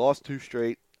 They lost 2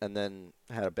 straight and then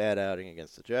had a bad outing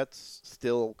against the Jets.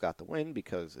 Still got the win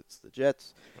because it's the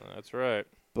Jets. That's right.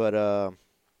 But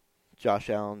Josh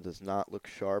Allen does not look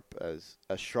sharp, as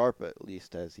sharp at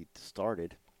least as he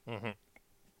started. Mm-hmm.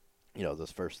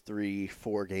 Those first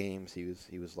 3-4 games,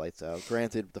 he was lights out.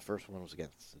 Granted, the first one was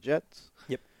against the Jets.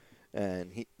 Yep.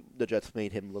 And the Jets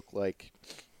made him look like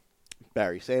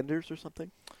Barry Sanders or something.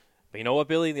 But you know what,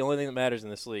 Billy? The only thing that matters in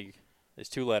this league is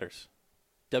 2 letters.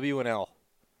 W and L.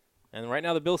 And right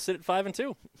now the Bills sit at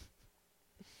 5-2.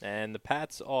 And the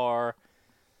Pats are,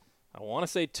 I want to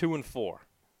say 2-4.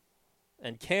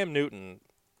 And Cam Newton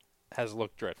has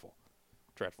looked dreadful.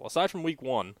 Dreadful. Aside from Week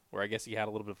 1, where I guess he had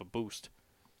a little bit of a boost,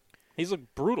 he's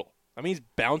looked brutal. I mean, he's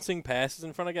bouncing passes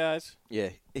in front of guys. Yeah.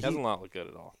 He doesn't not look good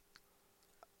at all.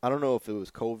 I don't know if it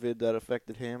was COVID that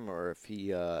affected him or if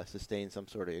he sustained some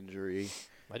sort of injury.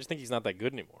 I just think he's not that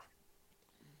good anymore.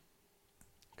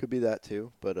 Could be that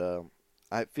too, but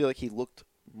I feel like he looked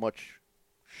much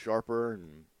sharper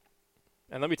and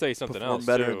let me tell you something performed else,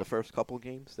 better too. in the first couple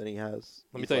games than he has.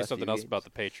 Let me tell you something else about the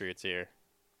Patriots here.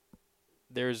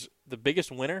 There's the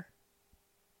biggest winner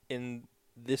in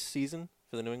this season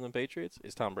for the New England Patriots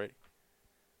is Tom Brady.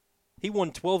 He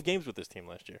won 12 games with this team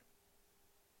last year.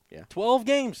 Yeah. 12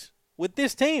 games with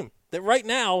this team that right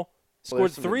now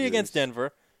scored 3 against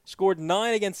Denver, scored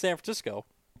 9 against San Francisco.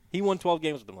 He won 12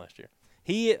 games with them last year.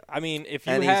 He's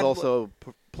also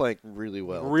playing really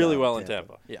well. Really well in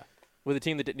Tampa. Yeah. With a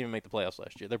team that didn't even make the playoffs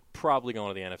last year. They're probably going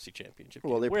to the NFC Championship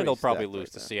game, where they'll probably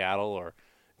lose to Seattle or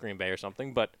Green Bay or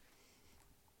something. But,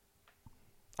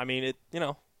 I mean,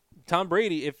 Tom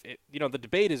Brady, the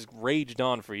debate has raged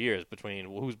on for years between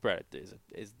who's better.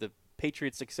 Is the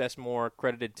Patriots' success more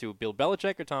credited to Bill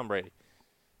Belichick or Tom Brady?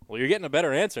 Well, you're getting a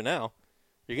better answer now.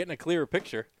 You're getting a clearer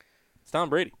picture. It's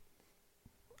Tom Brady.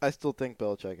 I still think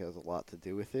Belichick has a lot to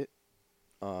do with it.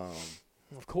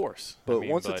 Of course. But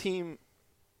once a team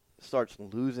starts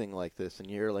losing like this and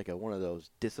you're like one of those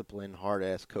disciplined,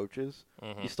 hard-ass coaches,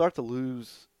 you start to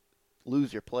lose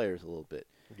your players a little bit.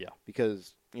 Yeah.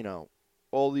 Because,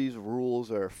 all these rules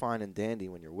are fine and dandy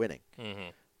when you're winning.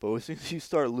 Mm-hmm. But as soon as you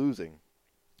start losing,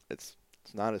 it's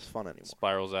not as fun anymore.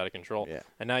 Spirals out of control. Yeah.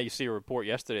 And now you see a report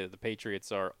yesterday that the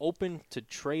Patriots are open to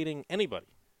trading anybody.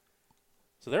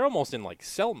 So they're almost in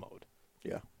sell mode.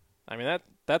 Yeah. I mean,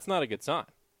 that's not a good sign.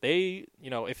 They,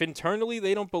 if internally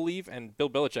they don't believe, and Bill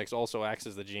Belichick also acts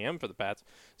as the GM for the Pats,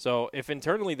 so if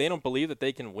internally they don't believe that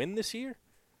they can win this year,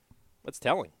 that's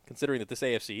telling, considering that this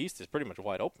AFC East is pretty much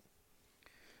wide open.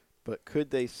 But could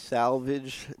they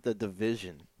salvage the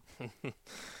division?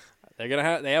 They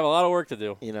have a lot of work to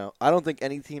do. I don't think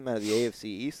any team out of the AFC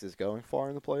East is going far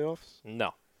in the playoffs.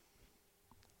 No.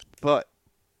 But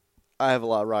I have a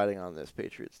lot riding on this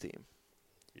Patriots team.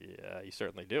 Yeah, you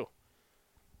certainly do.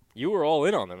 You were all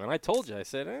in on them, and I told you. I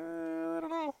said, I don't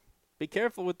know. Be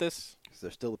careful with this. Because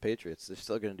they're still the Patriots. They're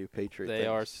still going to do Patriot things. They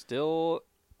are still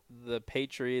the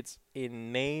Patriots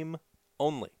in name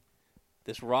only.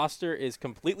 This roster is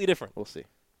completely different. We'll see.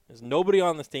 There's nobody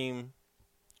on this team,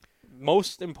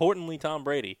 most importantly Tom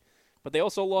Brady, but they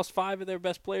also lost 5 of their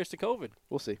best players to COVID.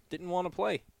 We'll see. Didn't want to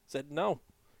play. Said, no,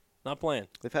 not playing.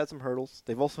 They've had some hurdles.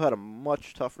 They've also had a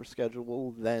much tougher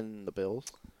schedule than the Bills.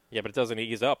 Yeah, but it doesn't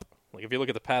ease up. If you look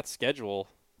at the Pats' schedule,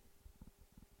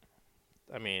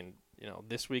 I mean,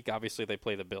 this week, obviously, they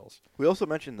play the Bills. We also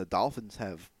mentioned the Dolphins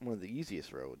have one of the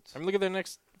easiest roads. I mean, look at their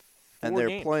next 4 And they're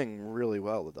games. playing really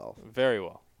well, the Dolphins. Very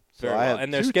well. So Very I well. have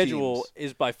And their 2 schedule teams.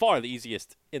 is by far the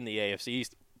easiest in the AFC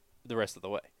East the rest of the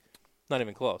way. Not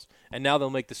even close. And now they'll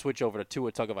make the switch over to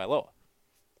Tua Tagovailoa.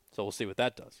 So we'll see what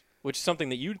that does, which is something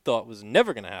that you thought was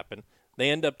never going to happen. They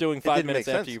end up doing 5 minutes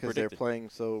after you predicted. They're playing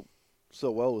so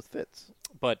well with Fitz.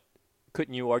 But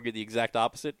couldn't you argue the exact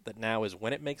opposite, that now is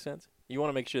when it makes sense? You want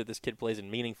to make sure that this kid plays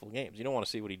in meaningful games. You don't want to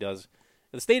see what he does.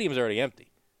 The stadium's already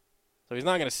empty. So he's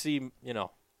not going to see,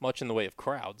 much in the way of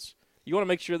crowds. You want to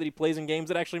make sure that he plays in games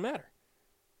that actually matter.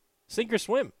 Sink or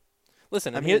swim.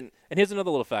 Listen, here's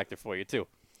another little factor for you, too.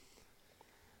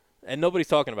 And nobody's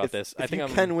talking about this. If you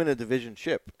can win a division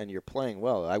ship and you're playing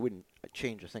well, I wouldn't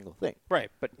change a single thing.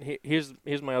 Right, but here's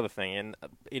my other thing. And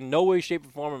in no way, shape, or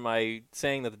form am I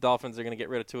saying that the Dolphins are going to get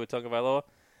rid of Tua Tagovailoa.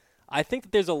 I think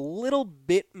that there's a little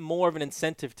bit more of an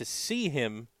incentive to see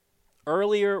him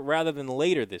earlier rather than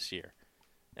later this year.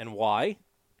 And why?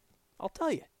 I'll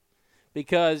tell you.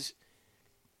 Because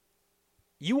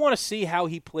you want to see how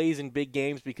he plays in big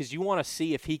games because you want to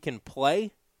see if he can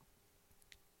play.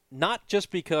 Not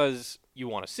just because you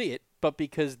want to see it, but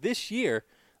because this year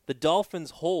the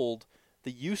Dolphins hold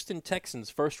the Houston Texans'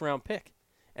 first-round pick.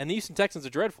 And the Houston Texans are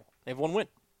dreadful. They have 1 win.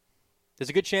 There's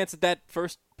a good chance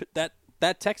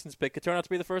that Texans pick could turn out to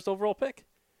be the first overall pick.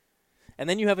 And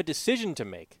then you have a decision to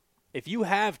make. If you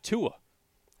have Tua,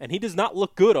 and he does not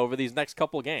look good over these next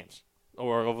couple of games,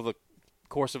 or over the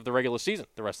course of the regular season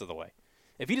the rest of the way.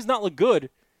 If he does not look good,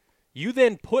 you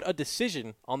then put a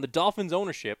decision on the Dolphins'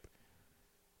 ownership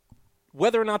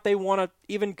whether or not they want to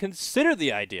even consider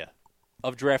the idea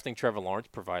of drafting Trevor Lawrence,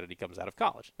 provided he comes out of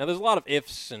college. Now, there's a lot of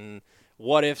ifs and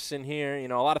what-ifs in here.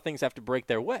 A lot of things have to break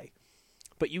their way.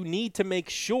 But you need to make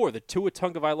sure that Tua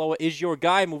Tagovailoa is your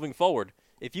guy moving forward.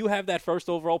 If you have that first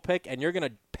overall pick and you're going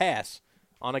to pass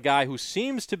on a guy who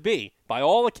seems to be, by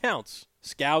all accounts,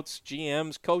 scouts,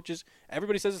 GMs, coaches,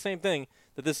 everybody says the same thing,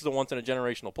 that this is a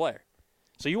once-in-a-generational player.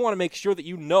 So you want to make sure that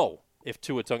you know if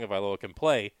Tua Tagovailoa can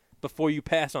play before you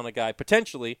pass on a guy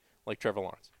potentially like Trevor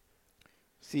Lawrence.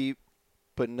 See,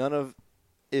 but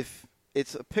if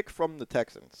it's a pick from the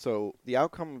Texans, so the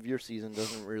outcome of your season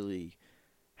doesn't really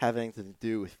have anything to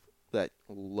do with that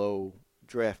low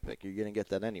draft pick. You're going to get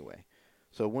that anyway.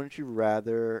 So wouldn't you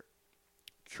rather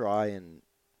try and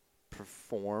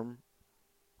perform?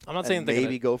 I'm not saying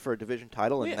maybe go for a division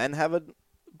title and then have a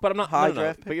but I'm not high no,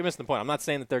 draft pick. But you're missing the point. I'm not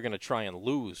saying that they're going to try and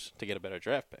lose to get a better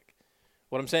draft pick.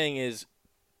 What I'm saying is,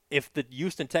 if the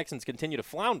Houston Texans continue to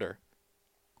flounder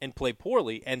and play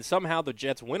poorly, and somehow the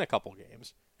Jets win a couple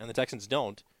games and the Texans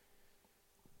don't,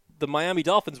 the Miami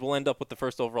Dolphins will end up with the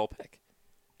first overall pick,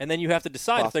 and then you have to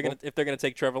decide if they're going to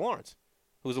take Trevor Lawrence,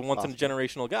 who's a once in a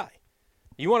generational guy.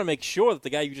 You want to make sure that the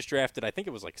guy you just drafted, I think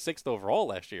it was like 6th overall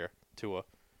last year, Tua.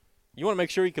 You want to make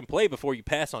sure he can play before you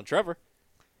pass on Trevor.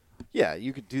 Yeah,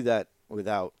 you could do that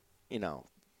without,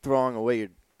 throwing away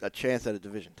a chance at a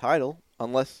division title,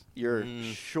 unless you're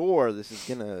sure this is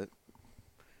going to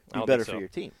be better for your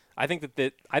team. I think that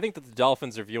the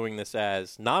Dolphins are viewing this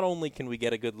as not only can we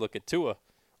get a good look at Tua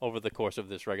over the course of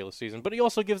this regular season, but he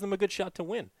also gives them a good shot to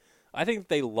win. I think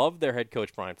they love their head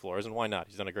coach, Brian Flores, and why not?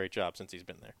 He's done a great job since he's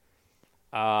been there.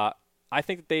 I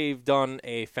think that they've done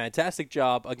a fantastic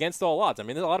job against all odds. I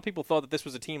mean, a lot of people thought that this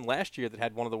was a team last year that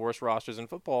had one of the worst rosters in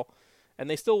football, and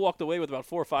they still walked away with about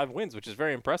 4 or 5 wins, which is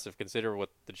very impressive considering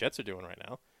what the Jets are doing right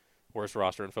now. Worst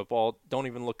roster in football, don't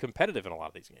even look competitive in a lot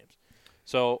of these games.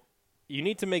 So you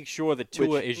need to make sure that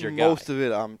Tua is your guy. Most of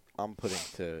it I'm putting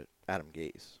to Adam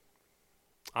Gase.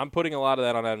 I'm putting a lot of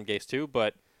that on Adam Gase too,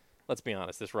 but let's be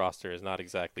honest, this roster is not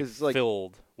exactly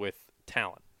filled with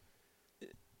talent.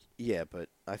 Yeah, but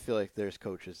I feel like there's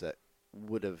coaches that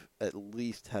would have at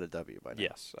least had a W by now.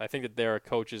 Yes, I think that there are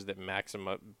coaches that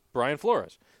maximize. Brian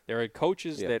Flores. There are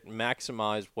coaches that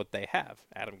maximize what they have.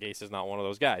 Adam Gase is not one of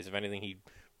those guys. If anything, he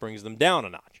brings them down a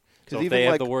notch. So if they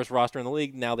have the worst roster in the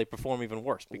league, now they perform even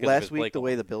worse. Because last week, the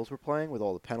way the Bills were playing with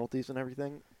all the penalties and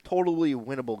everything, totally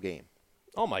winnable game.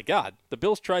 Oh, my God. The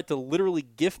Bills tried to literally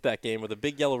gift that game with a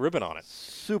big yellow ribbon on it.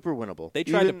 Super winnable. They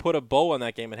tried to put a bow on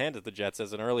that game and hand it to the Jets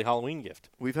as an early Halloween gift.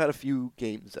 We've had a few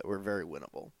games that were very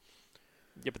winnable.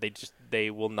 Yeah, but they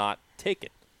will not take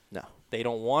it. No. They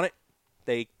don't want it.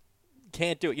 They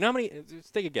can't do it. You know how many?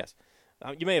 Let's take a guess.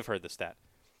 You may have heard this stat.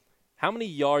 How many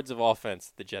yards of offense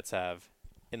did the Jets have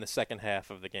in the second half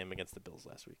of the game against the Bills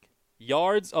last week?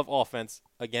 Yards of offense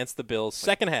against the Bills,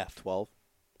 second half. 12.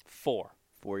 4.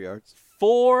 4 yards.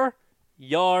 4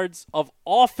 yards of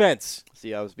offense.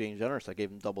 See, I was being generous. I gave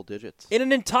them double digits. In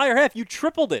an entire half. You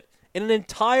tripled it. In an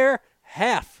entire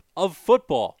half of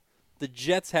football, the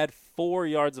Jets had 4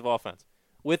 yards of offense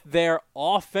with their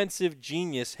offensive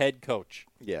genius head coach.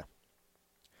 Yeah.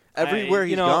 Everywhere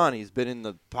he's gone, he's been in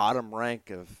the bottom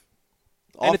rank of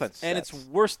offense stats. And it's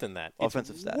worse than that.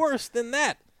 Offensive stats. Worse than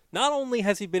that. Not only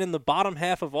has he been in the bottom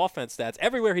half of offense stats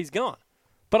everywhere he's gone,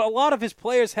 but a lot of his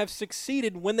players have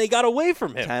succeeded when they got away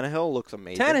from him. Tannehill looks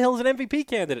amazing. Tannehill's an MVP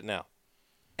candidate now.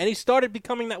 And he started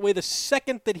becoming that way the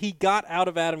second that he got out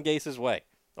of Adam Gase's way.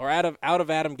 Or out of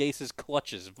Adam Gase's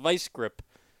clutches, vice grip.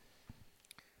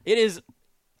 It is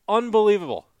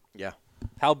unbelievable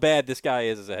how bad this guy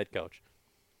is as a head coach.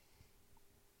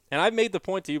 And I've made the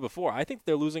point to you before. I think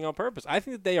they're losing on purpose. I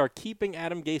think that they are keeping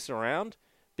Adam Gase around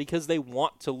because they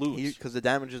want to lose. Because the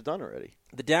damage is done already.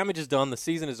 The damage is done. The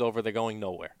season is over. They're going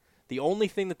nowhere. The only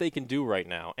thing that they can do right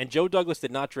now, and Joe Douglas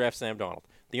did not draft Sam Darnold,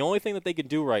 the only thing that they can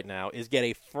do right now is get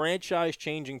a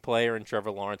franchise-changing player in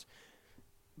Trevor Lawrence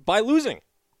by losing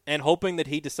and hoping that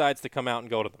he decides to come out and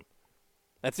go to them.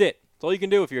 That's it. That's all you can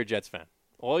do if you're a Jets fan.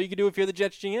 All you can do if you're the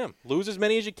Jets GM. Lose as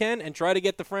many as you can and try to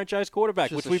get the franchise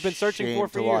quarterback, which we've been searching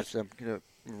for years. Watch them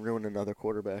ruin another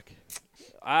quarterback.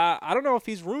 I don't know if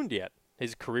he's ruined yet.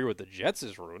 His career with the Jets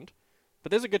is ruined.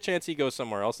 But there's a good chance he goes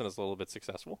somewhere else and is a little bit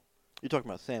successful. You're talking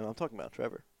about Sam. I'm talking about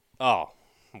Trevor. Oh,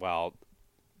 well,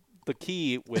 the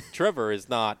key with Trevor is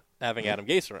not having Adam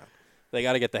Gase around. They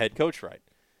got to get the head coach right.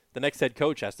 The next head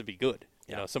coach has to be good.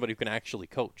 You know, somebody who can actually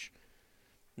coach,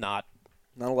 not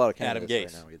a lot of Adam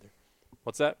candidates Gase. right now either.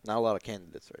 What's that? Not a lot of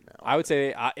candidates right now. I would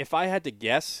say if I had to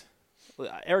guess,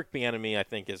 Eric Bieniemy I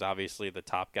think is obviously the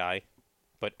top guy,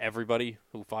 but everybody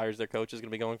who fires their coach is going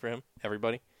to be going for him.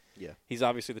 Everybody. Yeah. He's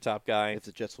obviously the top guy. If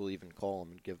the Jets will even call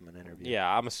him and give him an interview.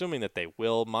 Yeah, I'm assuming that they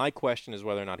will. My question is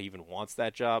whether or not he even wants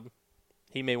that job.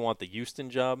 He may want the Houston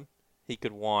job. He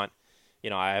could want,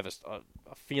 I have a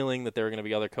feeling that there are going to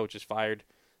be other coaches fired.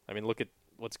 I mean, look at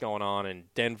what's going on in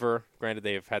Denver. Granted,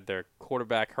 they've had their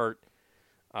quarterback hurt.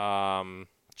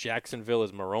 Jacksonville,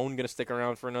 is Marone going to stick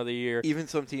around for another year? Even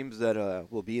some teams that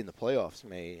will be in the playoffs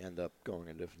may end up going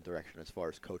in a different direction as far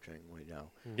as coaching right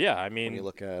now. Yeah, I mean, when you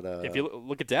look at if you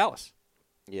look at Dallas,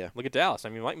 Yeah. Look at Dallas. I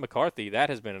mean, Mike McCarthy, that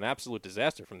has been an absolute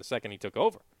disaster from the second he took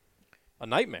over. A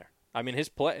nightmare. I mean, his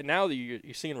play. Now that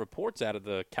you're seeing reports out of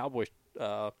the Cowboys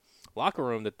locker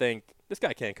room that think this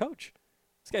guy can't coach.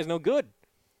 This guy's no good.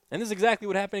 And this is exactly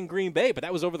what happened in Green Bay, but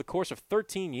that was over the course of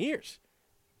 13 years.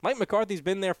 Mike McCarthy's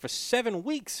been there for 7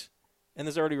 weeks, and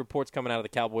there's already reports coming out of the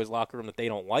Cowboys locker room that they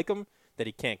don't like him, that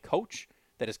he can't coach,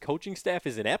 that his coaching staff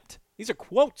is inept. These are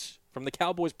quotes from the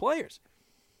Cowboys players.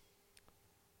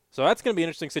 So that's going to be an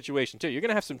interesting situation, too. You're going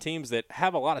to have some teams that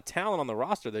have a lot of talent on the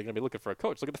roster that are going to be looking for a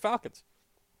coach. Look at the Falcons.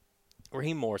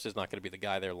 Raheem Morris is not going to be the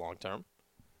guy there long term.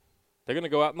 They're going to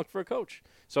go out and look for a coach.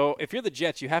 So if you're the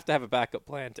Jets, you have to have a backup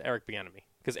plan to Eric Bieniemy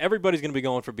because everybody's going to be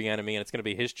going for Bieniemy, and it's going to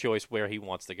be his choice where he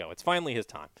wants to go. It's finally his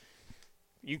time.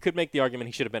 You could make the argument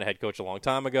he should have been a head coach a long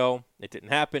time ago. It didn't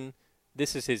happen.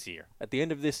 This is his year. At the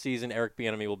end of this season, Eric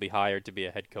Bieniemy will be hired to be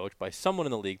a head coach by someone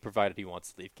in the league, provided he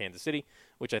wants to leave Kansas City,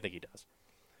 which I think he does.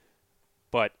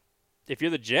 But if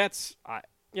you're the Jets,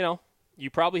 you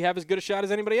probably have as good a shot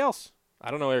as anybody else. I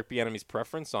don't know Eric Bieniemy's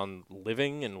preference on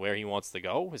living and where he wants to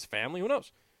go, his family, who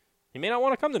knows? He may not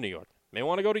want to come to New York. May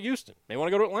want to go to Houston. May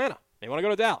want to go to Atlanta. May want to go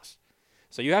to Dallas.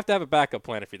 So you have to have a backup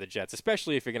plan if you're the Jets,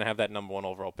 especially if you're going to have that number 1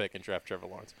 overall pick and draft Trevor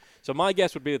Lawrence. So my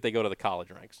guess would be that they go to the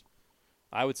college ranks.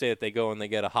 I would say that they go and they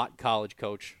get a hot college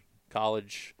coach,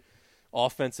 college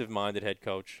offensive-minded head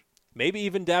coach, maybe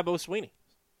even Dabo Swinney.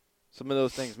 Some of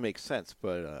those things make sense,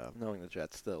 but knowing the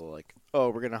Jets still like,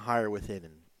 we're going to hire within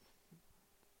and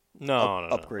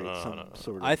upgrade some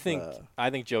sort of. I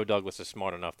think Joe Douglas is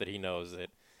smart enough that he knows that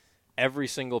every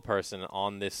single person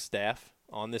on this staff,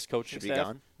 on this coaching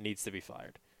staff, needs to be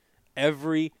fired.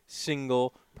 Every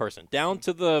single person, down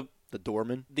to the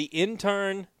doorman, the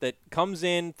intern that comes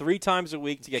in 3 times a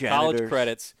week to get college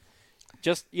credits,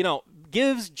 just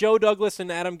gives Joe Douglas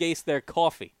and Adam Gase their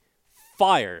coffee.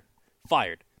 Fired.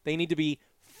 They need to be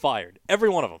fired. Every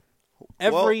one of them.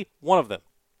 Every one of them.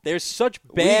 There's such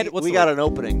bad. We got an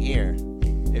opening here.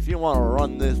 If you want to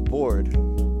run this board,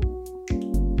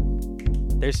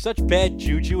 there's such bad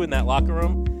juju in that locker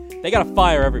room. They got to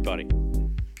fire everybody.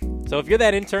 So if you're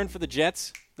that intern for the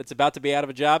Jets that's about to be out of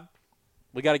a job,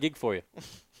 we got a gig for you.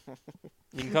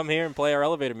 You can come here and play our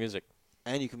elevator music.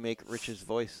 And you can make Rich's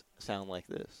voice sound like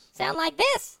this. Sound like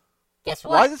this. Guess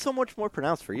what? Why is it so much more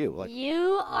pronounced for you?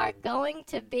 You are going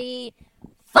to be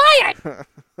fired.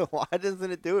 Why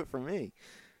doesn't it do it for me?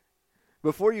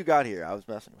 Before you got here, I was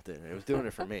messing with it. It was doing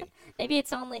it for me. Maybe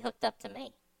it's only hooked up to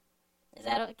me. Is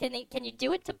that can you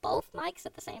do it to both mics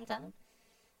at the same time?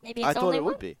 Maybe it's only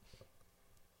one. Would be.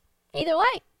 Either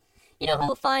way, you know who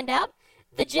will find out?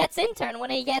 The Jets intern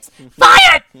when he gets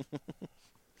fired.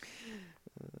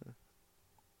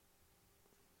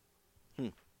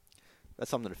 That's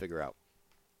something to figure out.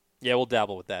 Yeah, we'll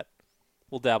dabble with that.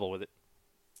 We'll dabble with it.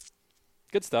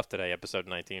 Good stuff today, episode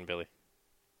 19, Billy.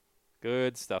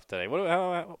 Good stuff today. What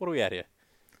are we at here?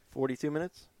 42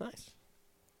 minutes. Nice.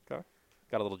 Okay.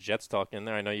 Got a little Jets talk in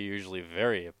there. I know you're usually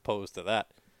very opposed to that.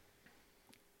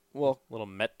 Well, a little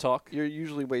Met talk. You're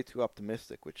usually way too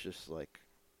optimistic, which is like.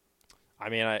 I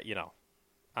mean,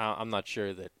 I'm not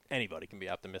sure that anybody can be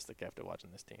optimistic after watching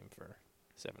this team for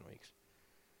 7 weeks.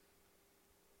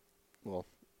 Well,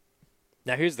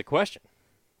 now here's the question: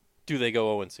 do they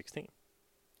go 0-16?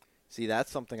 See,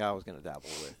 that's something I was going to dabble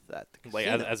with at the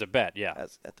casino. Like as a bet, yeah.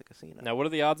 At the casino. Now, what are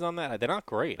the odds on that? They're not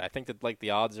great. I think that the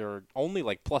odds are only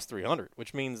plus 300,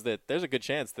 which means that there's a good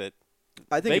chance that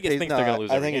Vegas thinks they're going to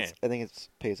lose every game. I think it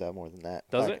pays out more than that.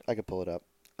 Does it? I could pull it up.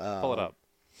 Pull it up.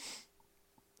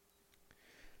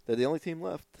 They're the only team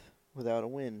left without a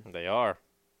win. They are.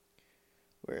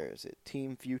 Where is it?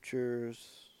 Team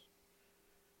futures.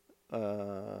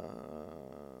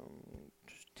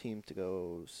 Team to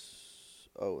go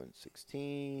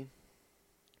 0-16.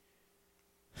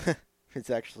 It's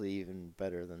actually even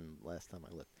better than last time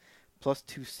I looked. Plus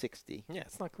 260. Yeah,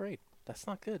 it's not great. That's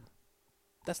not good.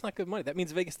 That's not good money. That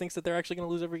means Vegas thinks that they're actually going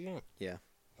to lose every game. Yeah.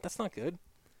 That's not good.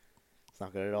 It's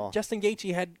not good at all. Justin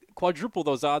Gaethje had quadruple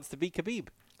those odds to beat Khabib.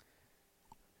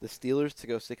 The Steelers to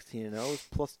go 16-0 is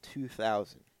plus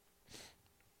 2,000.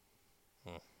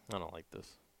 I don't like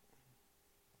this.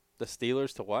 The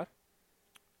Steelers to what?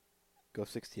 Go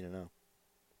 16-0.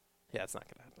 Yeah, it's not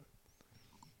going to happen.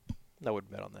 I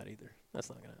wouldn't bet on that either.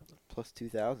 That's not going to happen. Plus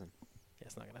 2,000. Yeah,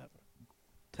 it's not going to happen.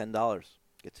 $10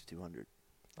 gets you 200.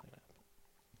 It's not going to happen.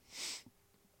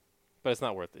 But it's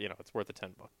not worth it. It's worth a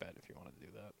 $10 bet if you want to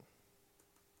do that.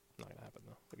 Not going to happen,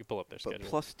 though. We can pull up their schedule. But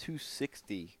plus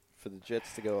 260 for the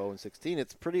Jets to go 0-16,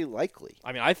 it's pretty likely.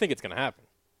 I mean, I think it's going to happen.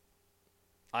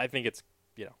 I think it's,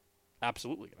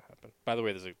 absolutely going to happen. By the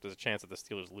way, there's a chance that the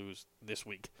Steelers lose this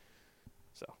week.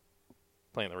 So,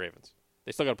 playing the Ravens.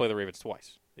 They still got to play the Ravens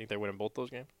twice. I think they're winning both those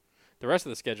games. The rest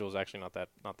of the schedule is actually not that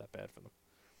bad for them.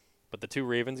 But the 2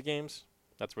 Ravens games,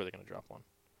 that's where they're going to drop one.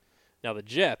 Now the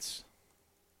Jets.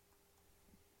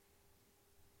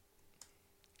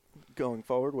 Going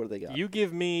forward, what do they got? You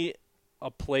give me a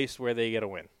place where they get a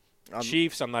win.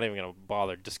 Chiefs, I'm not even going to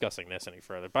bother discussing this any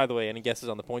further. By the way, any guesses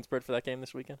on the point spread for that game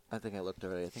this weekend? I think I looked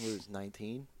already. I think it was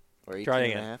 19 or 18 Try and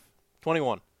again. a half.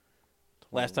 21.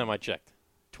 Last time I checked.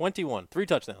 21. 3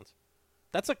 touchdowns.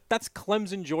 That's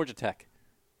Clemson, Georgia Tech.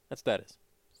 That's what that is.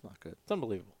 It's not good. It's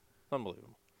unbelievable.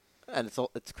 Unbelievable. And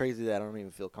it's crazy that I don't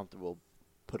even feel comfortable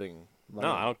putting money.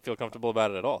 No, I don't feel comfortable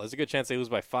about it at all. There's a good chance they lose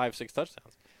by 5, 6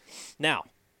 touchdowns. Now,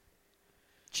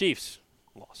 Chiefs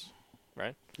loss,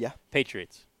 right? Yeah.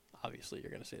 Patriots. Obviously, you're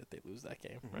going to say that they lose that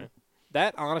game, right?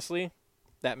 That, honestly,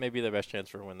 that may be their best chance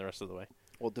for a win the rest of the way.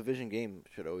 Well, division game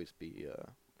should always be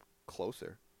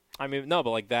closer. I mean, no,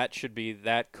 but like that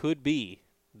could be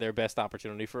their best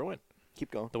opportunity for a win.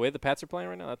 Keep going. The way the Pats are playing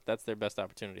right now, that's their best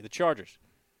opportunity. The Chargers,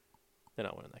 they're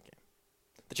not winning that game.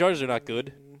 The Chargers are not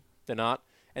good. They're not.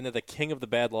 And they're the king of the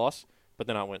bad loss, but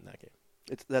they're not winning that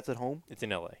game. That's at home? It's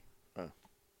in L.A. Oh.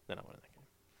 They're not winning that game.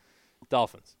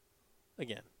 Dolphins,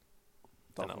 again.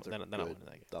 Dolphins they're not winning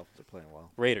that game. Dolphins are playing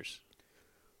well. Raiders.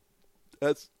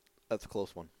 That's a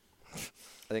close one.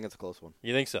 I think it's a close one.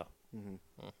 You think so? Mm-hmm.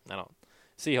 I don't.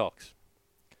 Seahawks.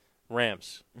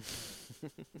 Rams.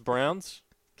 Browns.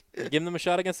 You giving them a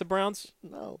shot against the Browns?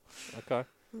 No. Okay.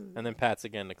 And then Pats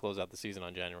again to close out the season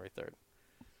on January 3rd.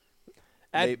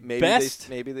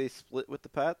 Maybe they split with the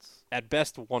Pats. At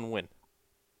best, 1 win.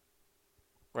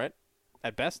 Right?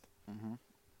 At best? Mm-hmm.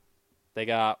 They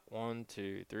got 1,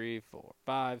 2, 3, 4,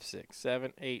 5, 6,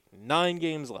 7, 8, 9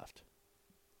 games left.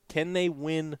 Can they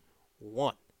win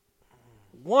 1?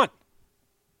 1.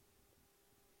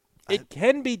 It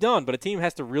can be done, but a team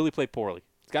has to really play poorly.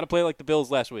 It's got to play like the Bills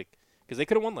last week because they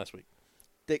could have won last week.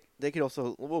 They could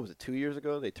also, what was it, 2 years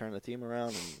ago? They turned the team around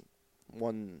and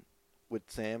won with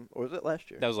Sam. Or was it last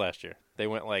year? That was last year. They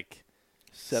went like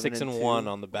 6-1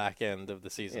 on the back end of the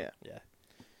season. Yeah.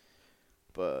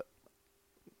 But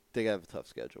they have a tough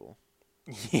schedule.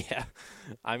 Yeah.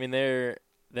 I mean, they're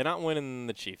not winning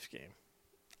the Chiefs game.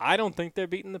 I don't think they're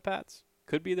beating the Pats.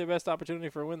 Could be their best opportunity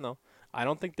for a win, though. I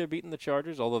don't think they're beating the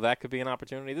Chargers, although that could be an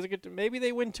opportunity. Maybe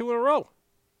they win 2 in a row.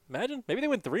 Imagine. Maybe they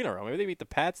win 3 in a row. Maybe they beat the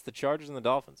Pats, the Chargers, and the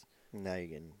Dolphins. Now you're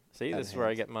getting See, this is where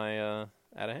I get my out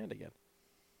of hand again.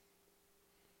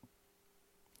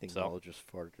 I think Noel just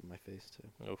farted in my face,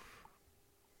 too. Oof.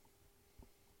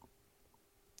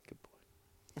 Good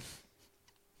boy.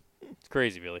 It's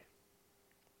crazy, Billy.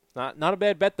 Not a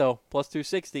bad bet, though. Plus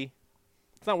 260.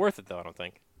 It's not worth it, though, I don't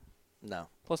think. No.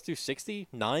 Plus 260?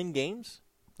 9 games?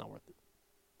 Not worth it.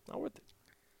 Not worth it.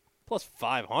 Plus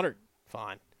 500?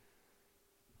 Fine.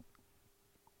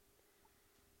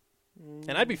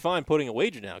 And I'd be fine putting a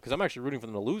wager now because I'm actually rooting for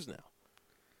them to lose now.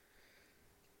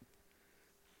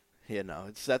 Yeah, no.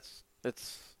 It's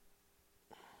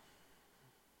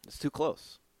too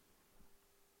close.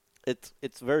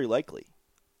 It's very likely.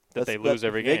 That they lose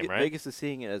every game, right? Vegas is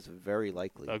seeing it as very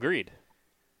likely. Agreed.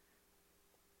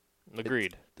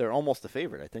 They're almost a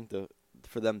favorite. I think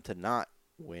for them to not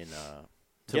win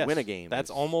win a game.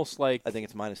 That's almost like I think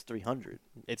it's minus 300.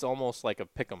 It's almost like a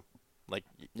pick'em. Like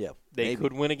they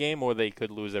could win a game or they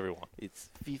could lose every one. It's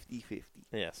 50-50.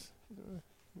 Yes.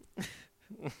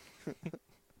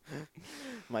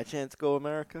 My chance, go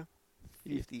America.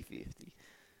 50-50.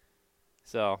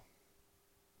 So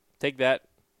take that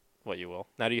what you will.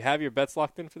 Now, do you have your bets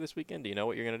locked in for this weekend? Do you know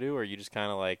what you're going to do, or are you just kind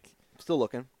of like still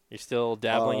looking? You're still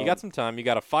dabbling. You got some time. You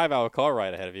got a 5-hour car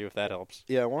ride ahead of you, if that helps.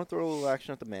 Yeah, I want to throw a little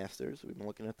action at the Masters. We've been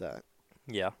looking at that.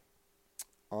 Yeah.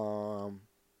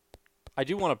 I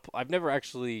do want to. I've never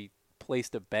actually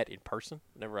placed a bet in person.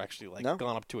 Never actually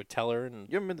gone up to a teller and.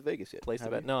 You haven't been to Vegas yet? Placed a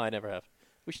bet? No, I never have.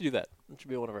 We should do that. It should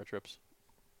be one of our trips.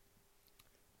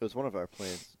 It was one of our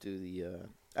plans to do the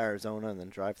Arizona and then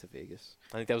drive to Vegas.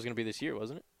 I think that was going to be this year,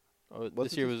 wasn't it? Oh,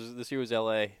 this year was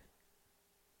L.A.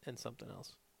 and something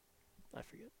else. I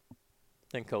forget.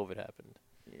 Then COVID happened.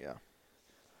 Yeah.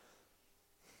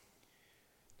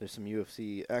 There's some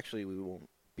UFC. Actually, we won't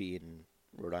be in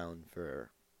Rhode Island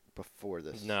before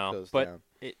this goes down.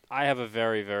 I have a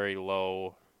very, very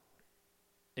low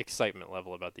excitement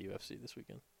level about the UFC this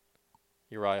weekend.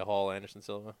 Uriah Hall, Anderson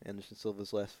Silva. Anderson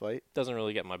Silva's last fight. Doesn't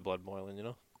really get my blood boiling, you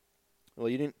know? Well,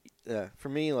 you didn't. For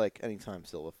me, like, anytime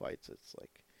Silva fights, it's like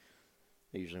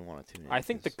I usually want to tune in. I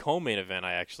think the co-main event,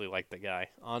 I actually like the guy.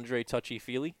 Andre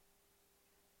Touchy-Feely.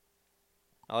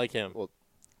 I like him. Well,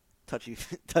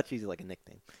 Touchy's like a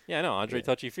nickname. Yeah, I know. Andre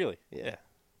Touchy-Feely. Yeah.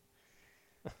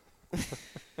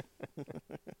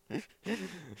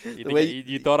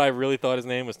 You thought I really thought his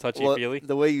name was Touchy Feely?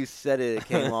 The way you said it, it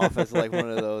came off as like one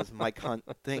of those Mike Hunt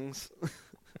things.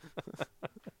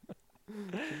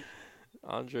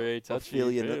 Andre Touchy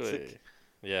Ophelia Feely. Nutzik.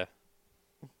 Yeah.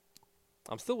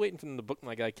 I'm still waiting for them to book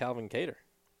my guy Calvin Cater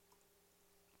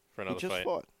for another He just fight.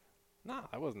 fought. Nah,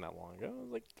 that wasn't that long ago. It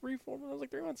was like 3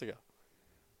 months ago.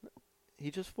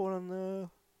 He just fought on the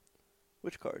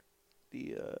which card?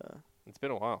 It's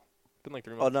been a while. It's been like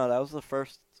 3 Oh months. no, that was the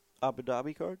first Abu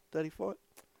Dhabi card that he fought.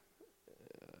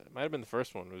 It might have been the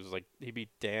first one. It was like he beat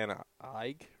Dan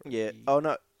Ige. Yeah. Oh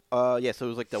no. Yeah. So it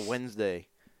was like the Wednesday.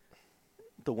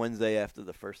 The Wednesday after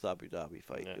the first Abu Dhabi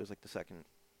fight. Yeah. It was like the second.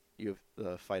 You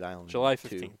have Fight Island. July 2.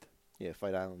 15th. Yeah,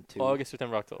 Fight Island 2. August,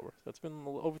 September, October. That's been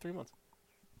over 3 months.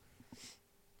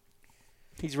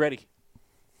 He's ready.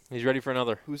 He's ready for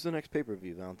another. Who's the next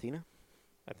pay-per-view? Valentina?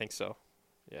 I think so.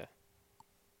 Yeah.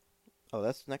 Oh,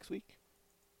 that's next week?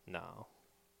 No.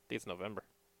 I think it's November.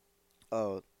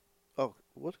 Oh,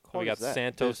 what card We got is that?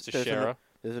 Santos Teixeira.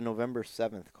 There's a November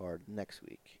 7th card next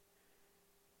week.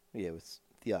 Yeah, with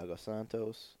Thiago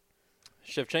Santos.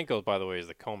 Shevchenko, by the way, is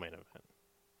the co-main event.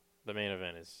 The main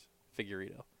event is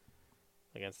Figueiredo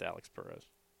against Alex Perez.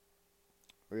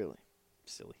 Really?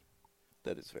 Silly.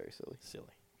 That is very silly.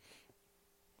 Silly.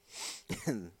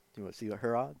 Do you want to see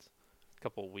her odds?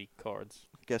 Couple weak cards.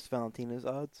 Guess Valentina's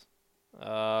odds?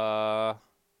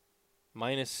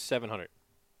 Minus 700.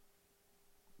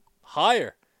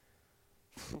 Higher.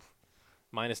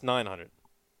 Minus 900.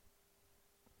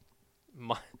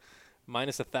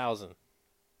 Minus 1,000.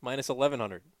 Minus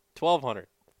 1,100. 1,200.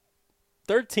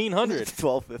 1,300.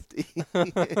 1250.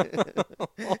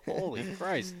 Holy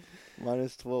Christ.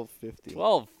 Minus 1250.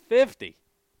 1,250.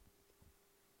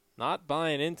 Not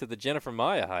buying into the Jennifer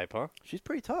Maya hype, huh? She's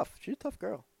pretty tough. She's a tough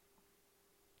girl.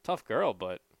 Tough girl,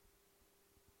 but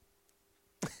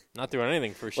not doing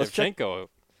anything for Let's check- Shevchenko.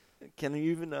 Can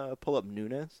you even pull up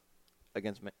Nunes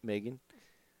against Megan?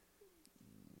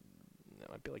 That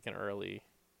might be like an early.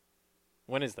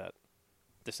 When is that?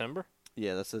 December?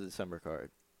 Yeah, that's the December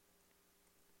card.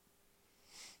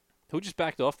 Who just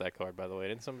backed off that card, by the way?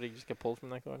 Didn't somebody just get pulled from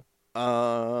that card?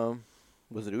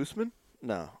 Was it Usman?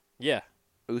 No. Yeah.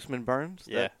 Usman Burns?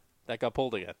 Yeah. That got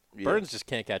pulled again. Yeah. Burns just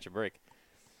can't catch a break.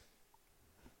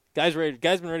 Guy's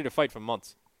been ready to fight for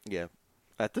months. Yeah.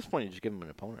 At this point, you just give him an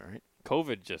opponent, right?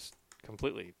 COVID just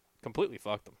completely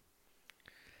fucked him.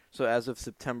 So as of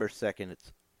September 2nd,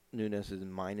 Nunes is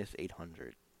minus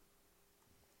 800.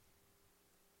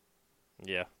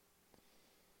 Yeah.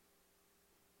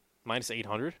 Minus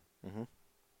 800? Mm-hmm.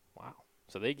 Wow.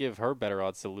 So they give her better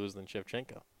odds to lose than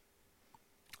Shevchenko.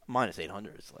 Minus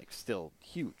 800 is, like, still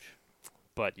huge.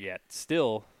 But yet,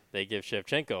 still, they give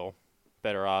Shevchenko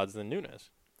better odds than Nunes.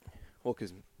 Well,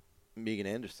 because Megan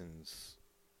Anderson's,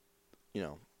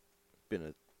 been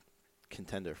a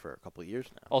contender for a couple of years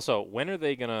now. Also, when are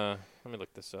they gonna? Let me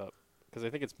look this up because I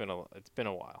think it's been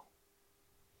a while.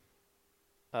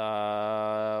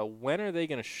 When are they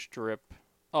gonna strip?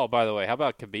 Oh, by the way, how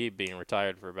about Khabib being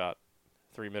retired for about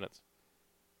 3 minutes?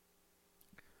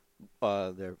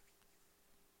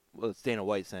 It's Dana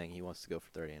White saying he wants to go for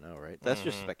 30-0, right? That's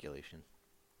just speculation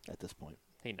at this point.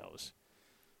 He knows.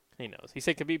 He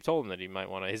said Khabib told him that he might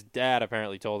want to. His dad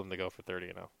apparently told him to go for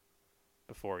 30-0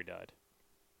 before he died.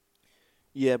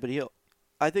 Yeah, but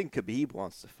I think Khabib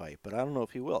wants to fight, but I don't know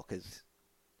if he will, because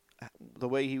the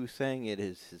way he was saying it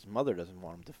is his mother doesn't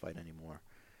want him to fight anymore.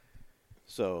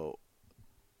 So,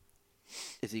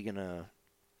 is he going to,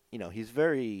 he's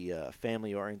very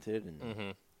family-oriented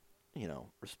and,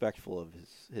 respectful of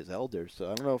his elders,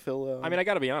 so I don't know if he'll... I mean, I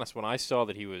got to be honest. When I saw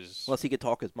that he was... Unless he could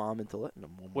talk his mom into letting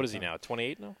him one What more is he time. now,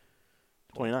 28 now?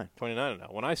 29. 29 now.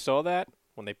 When I saw that,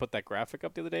 when they put that graphic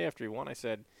up the other day after he won, I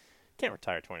said, can't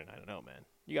retire 29-0, man.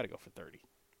 You got to go for 30.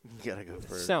 You got to go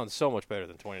for... Sounds so much better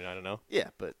than 29-0. Yeah,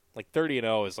 but... Like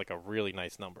 30-0 is like a really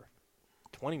nice number.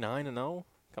 29-0?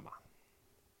 Come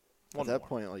on. At that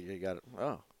point, you got it.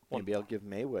 Oh, One maybe I'll give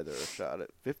Mayweather a shot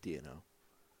at 50-0.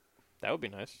 That would be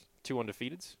nice. 2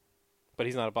 undefeateds, but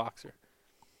he's not a boxer.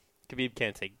 Khabib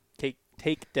can't take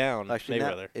down Actually,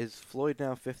 Mayweather. Is Floyd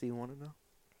now 51-0?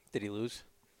 Did he lose?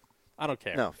 I don't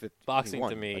care. No, Boxing he to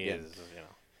won me again. is,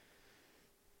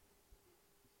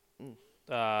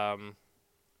 Mm.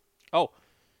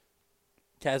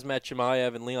 Kazmat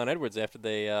Chimaev and Leon Edwards, after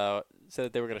they said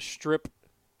that they were going to strip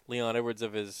Leon Edwards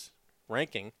of his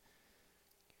ranking,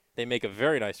 they make a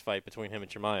very nice fight between him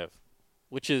and Chimaev,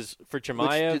 which is, for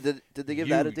Chimaev, Did they give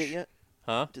that a date huge. yet?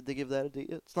 Huh? Did they give that a date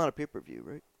yet? It's not a pay-per-view,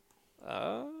 right?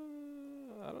 I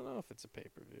don't know if it's a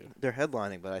pay-per-view. They're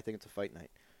headlining, but I think it's a fight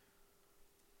night.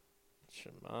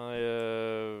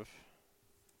 Chimaev.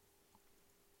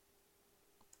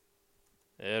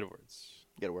 Edwards.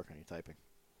 You got to work on your typing.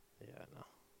 Yeah, no.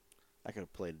 I could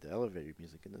have played the elevator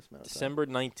music in this amount of time. December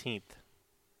 19th.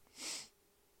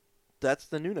 That's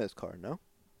the Nunez card, no?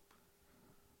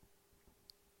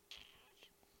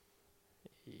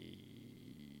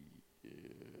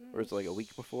 Or is it like a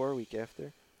week before, a week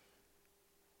after?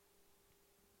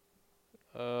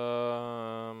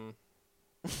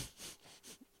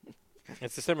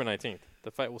 It's December 19th.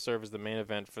 The fight will serve as the main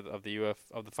event of the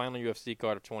final UFC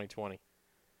card of 2020,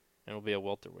 and it will be a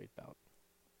welterweight bout.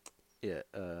 Yeah,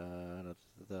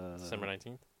 December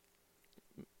 19th.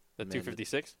 The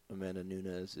 256. Amanda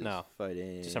Nunes is No,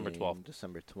 fighting December 12th.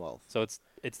 December 12th. So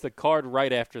it's the card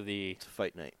right after the. It's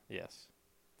fight night. Yes,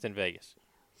 it's in Vegas.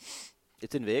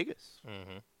 It's in Vegas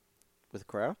Mm-hmm. with a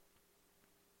crowd.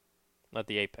 Not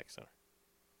the Apex Center.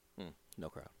 No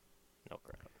crowd. No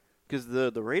crowd. Because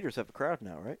the Raiders have a crowd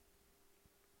now, right?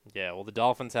 Yeah, well, the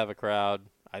Dolphins have a crowd.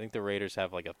 I think the Raiders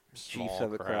have like a small Chiefs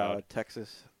have a crowd.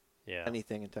 Texas. Yeah.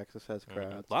 Anything in Texas has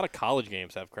crowds. A lot of college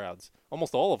games have crowds.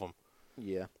 Almost all of them.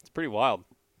 Yeah. It's pretty wild.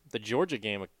 The Georgia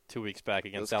game 2 weeks back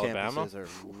against Those Alabama. campuses are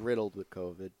riddled with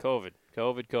COVID.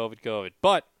 COVID.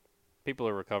 But people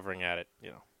are recovering at it.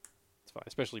 It's fine,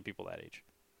 especially people that age.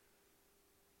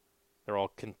 They're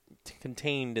all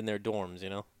contained in their dorms,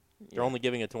 They're only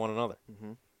giving it to one another.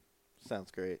 Mm-hmm. Sounds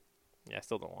great. Yeah, I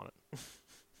still don't want it.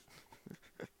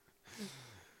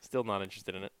 Still not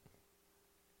interested in it.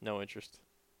 No interest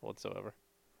whatsoever.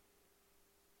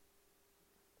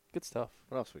 Good stuff.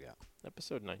 What else we got?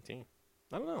 Episode 19.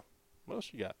 I don't know. What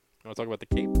else you got? You want to talk about the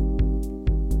Cape?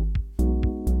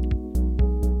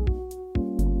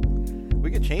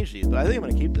 We could change these, but I think I'm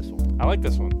going to keep this one. I like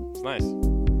this one. It's nice.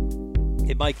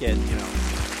 It might get,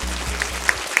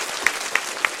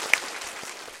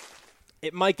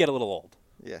 it might get a little old.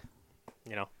 Yeah.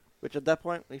 Which at that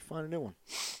point, we find a new one.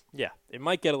 Yeah, it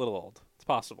might get a little old. It's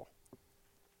possible.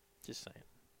 Just saying.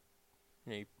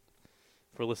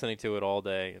 If we're listening to it all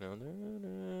day,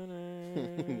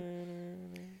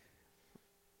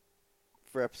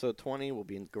 For episode 20, we'll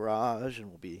be in the garage, and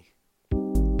we'll be...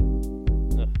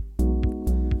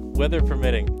 Weather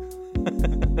permitting.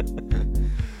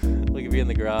 We could be in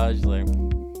the garage, like...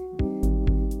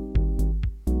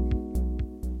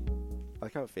 I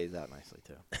like how it fades out nicely,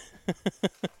 too.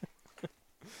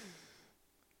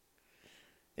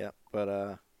 Yeah, but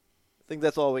I think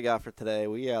that's all we got for today.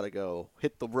 We got to go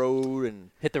hit the road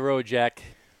and... Hit the road, Jack.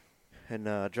 And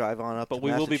drive on up but to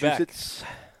we Massachusetts. Will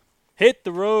be back. Hit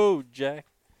the road, Jack.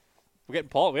 We're getting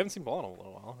Paul. We haven't seen Paul in a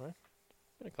little while, right?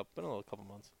 Been a couple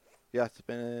months. Yeah, it's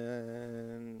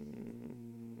been...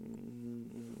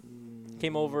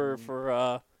 Came over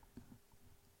for...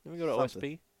 Did we go to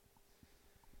something.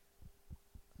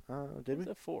 OSP? Did we? What was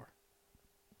that for?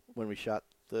 When we shot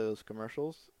those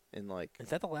commercials in, Is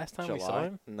that the last time July? we saw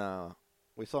him? No.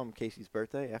 We saw him Casey's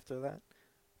birthday after that?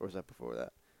 Or was that before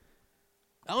that?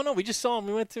 Oh, no, we just saw him.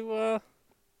 We went to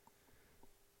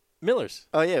Miller's.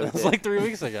 Oh, yeah. It was like 3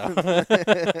 weeks ago.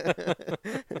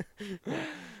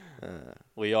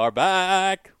 We are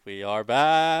back. We are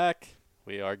back.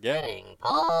 We are getting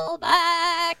Paul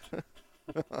back.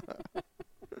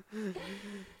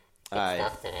 I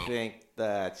think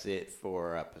that's it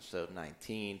for episode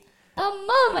 19. The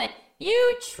moment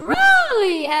you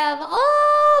truly have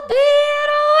all been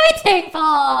waiting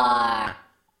for.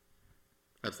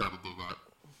 That's how to do that.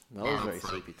 Mel's very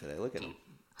sleepy today. Look at him.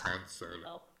 Han Solo.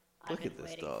 Oh, Look at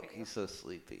this dog. He's so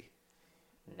sleepy.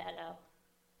 Mellow.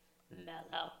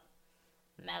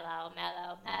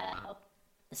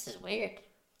 This is weird.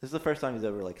 This is the first time he's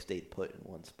ever stayed put in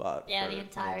one spot. Yeah, for the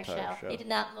entire show. He did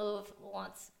not move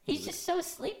once. He's just so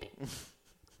sleepy.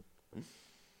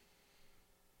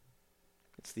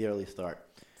 It's the early start.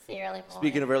 It's the early morning.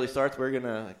 Speaking of early starts, we're going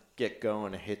to get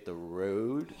going and hit the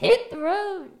road. Hit the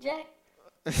road, Jack.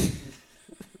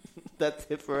 That's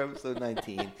it for episode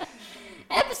 19.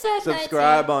 Episode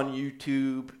Subscribe 19. on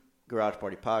YouTube, Garage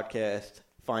Party Podcast.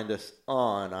 Find us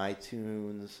on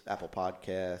iTunes, Apple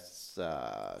Podcasts,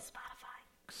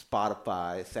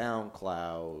 Spotify,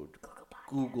 SoundCloud,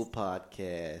 Google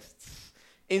Podcasts,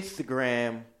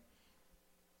 Instagram,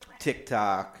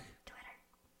 TikTok,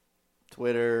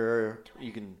 Twitter.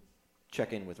 You can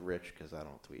check in with Rich because I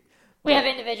don't tweet. We have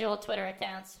individual Twitter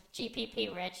accounts.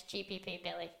 GPP Rich, GPP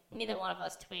Billy. Neither one of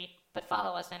us tweet, but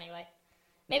follow us anyway.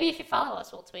 Maybe if you follow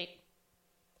us, we'll tweet.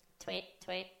 Tweet.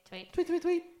 Tweet.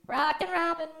 Rock and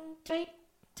Robin, tweet.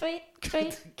 Catch Rock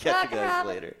you and guys Robin,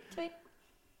 later. Tweet.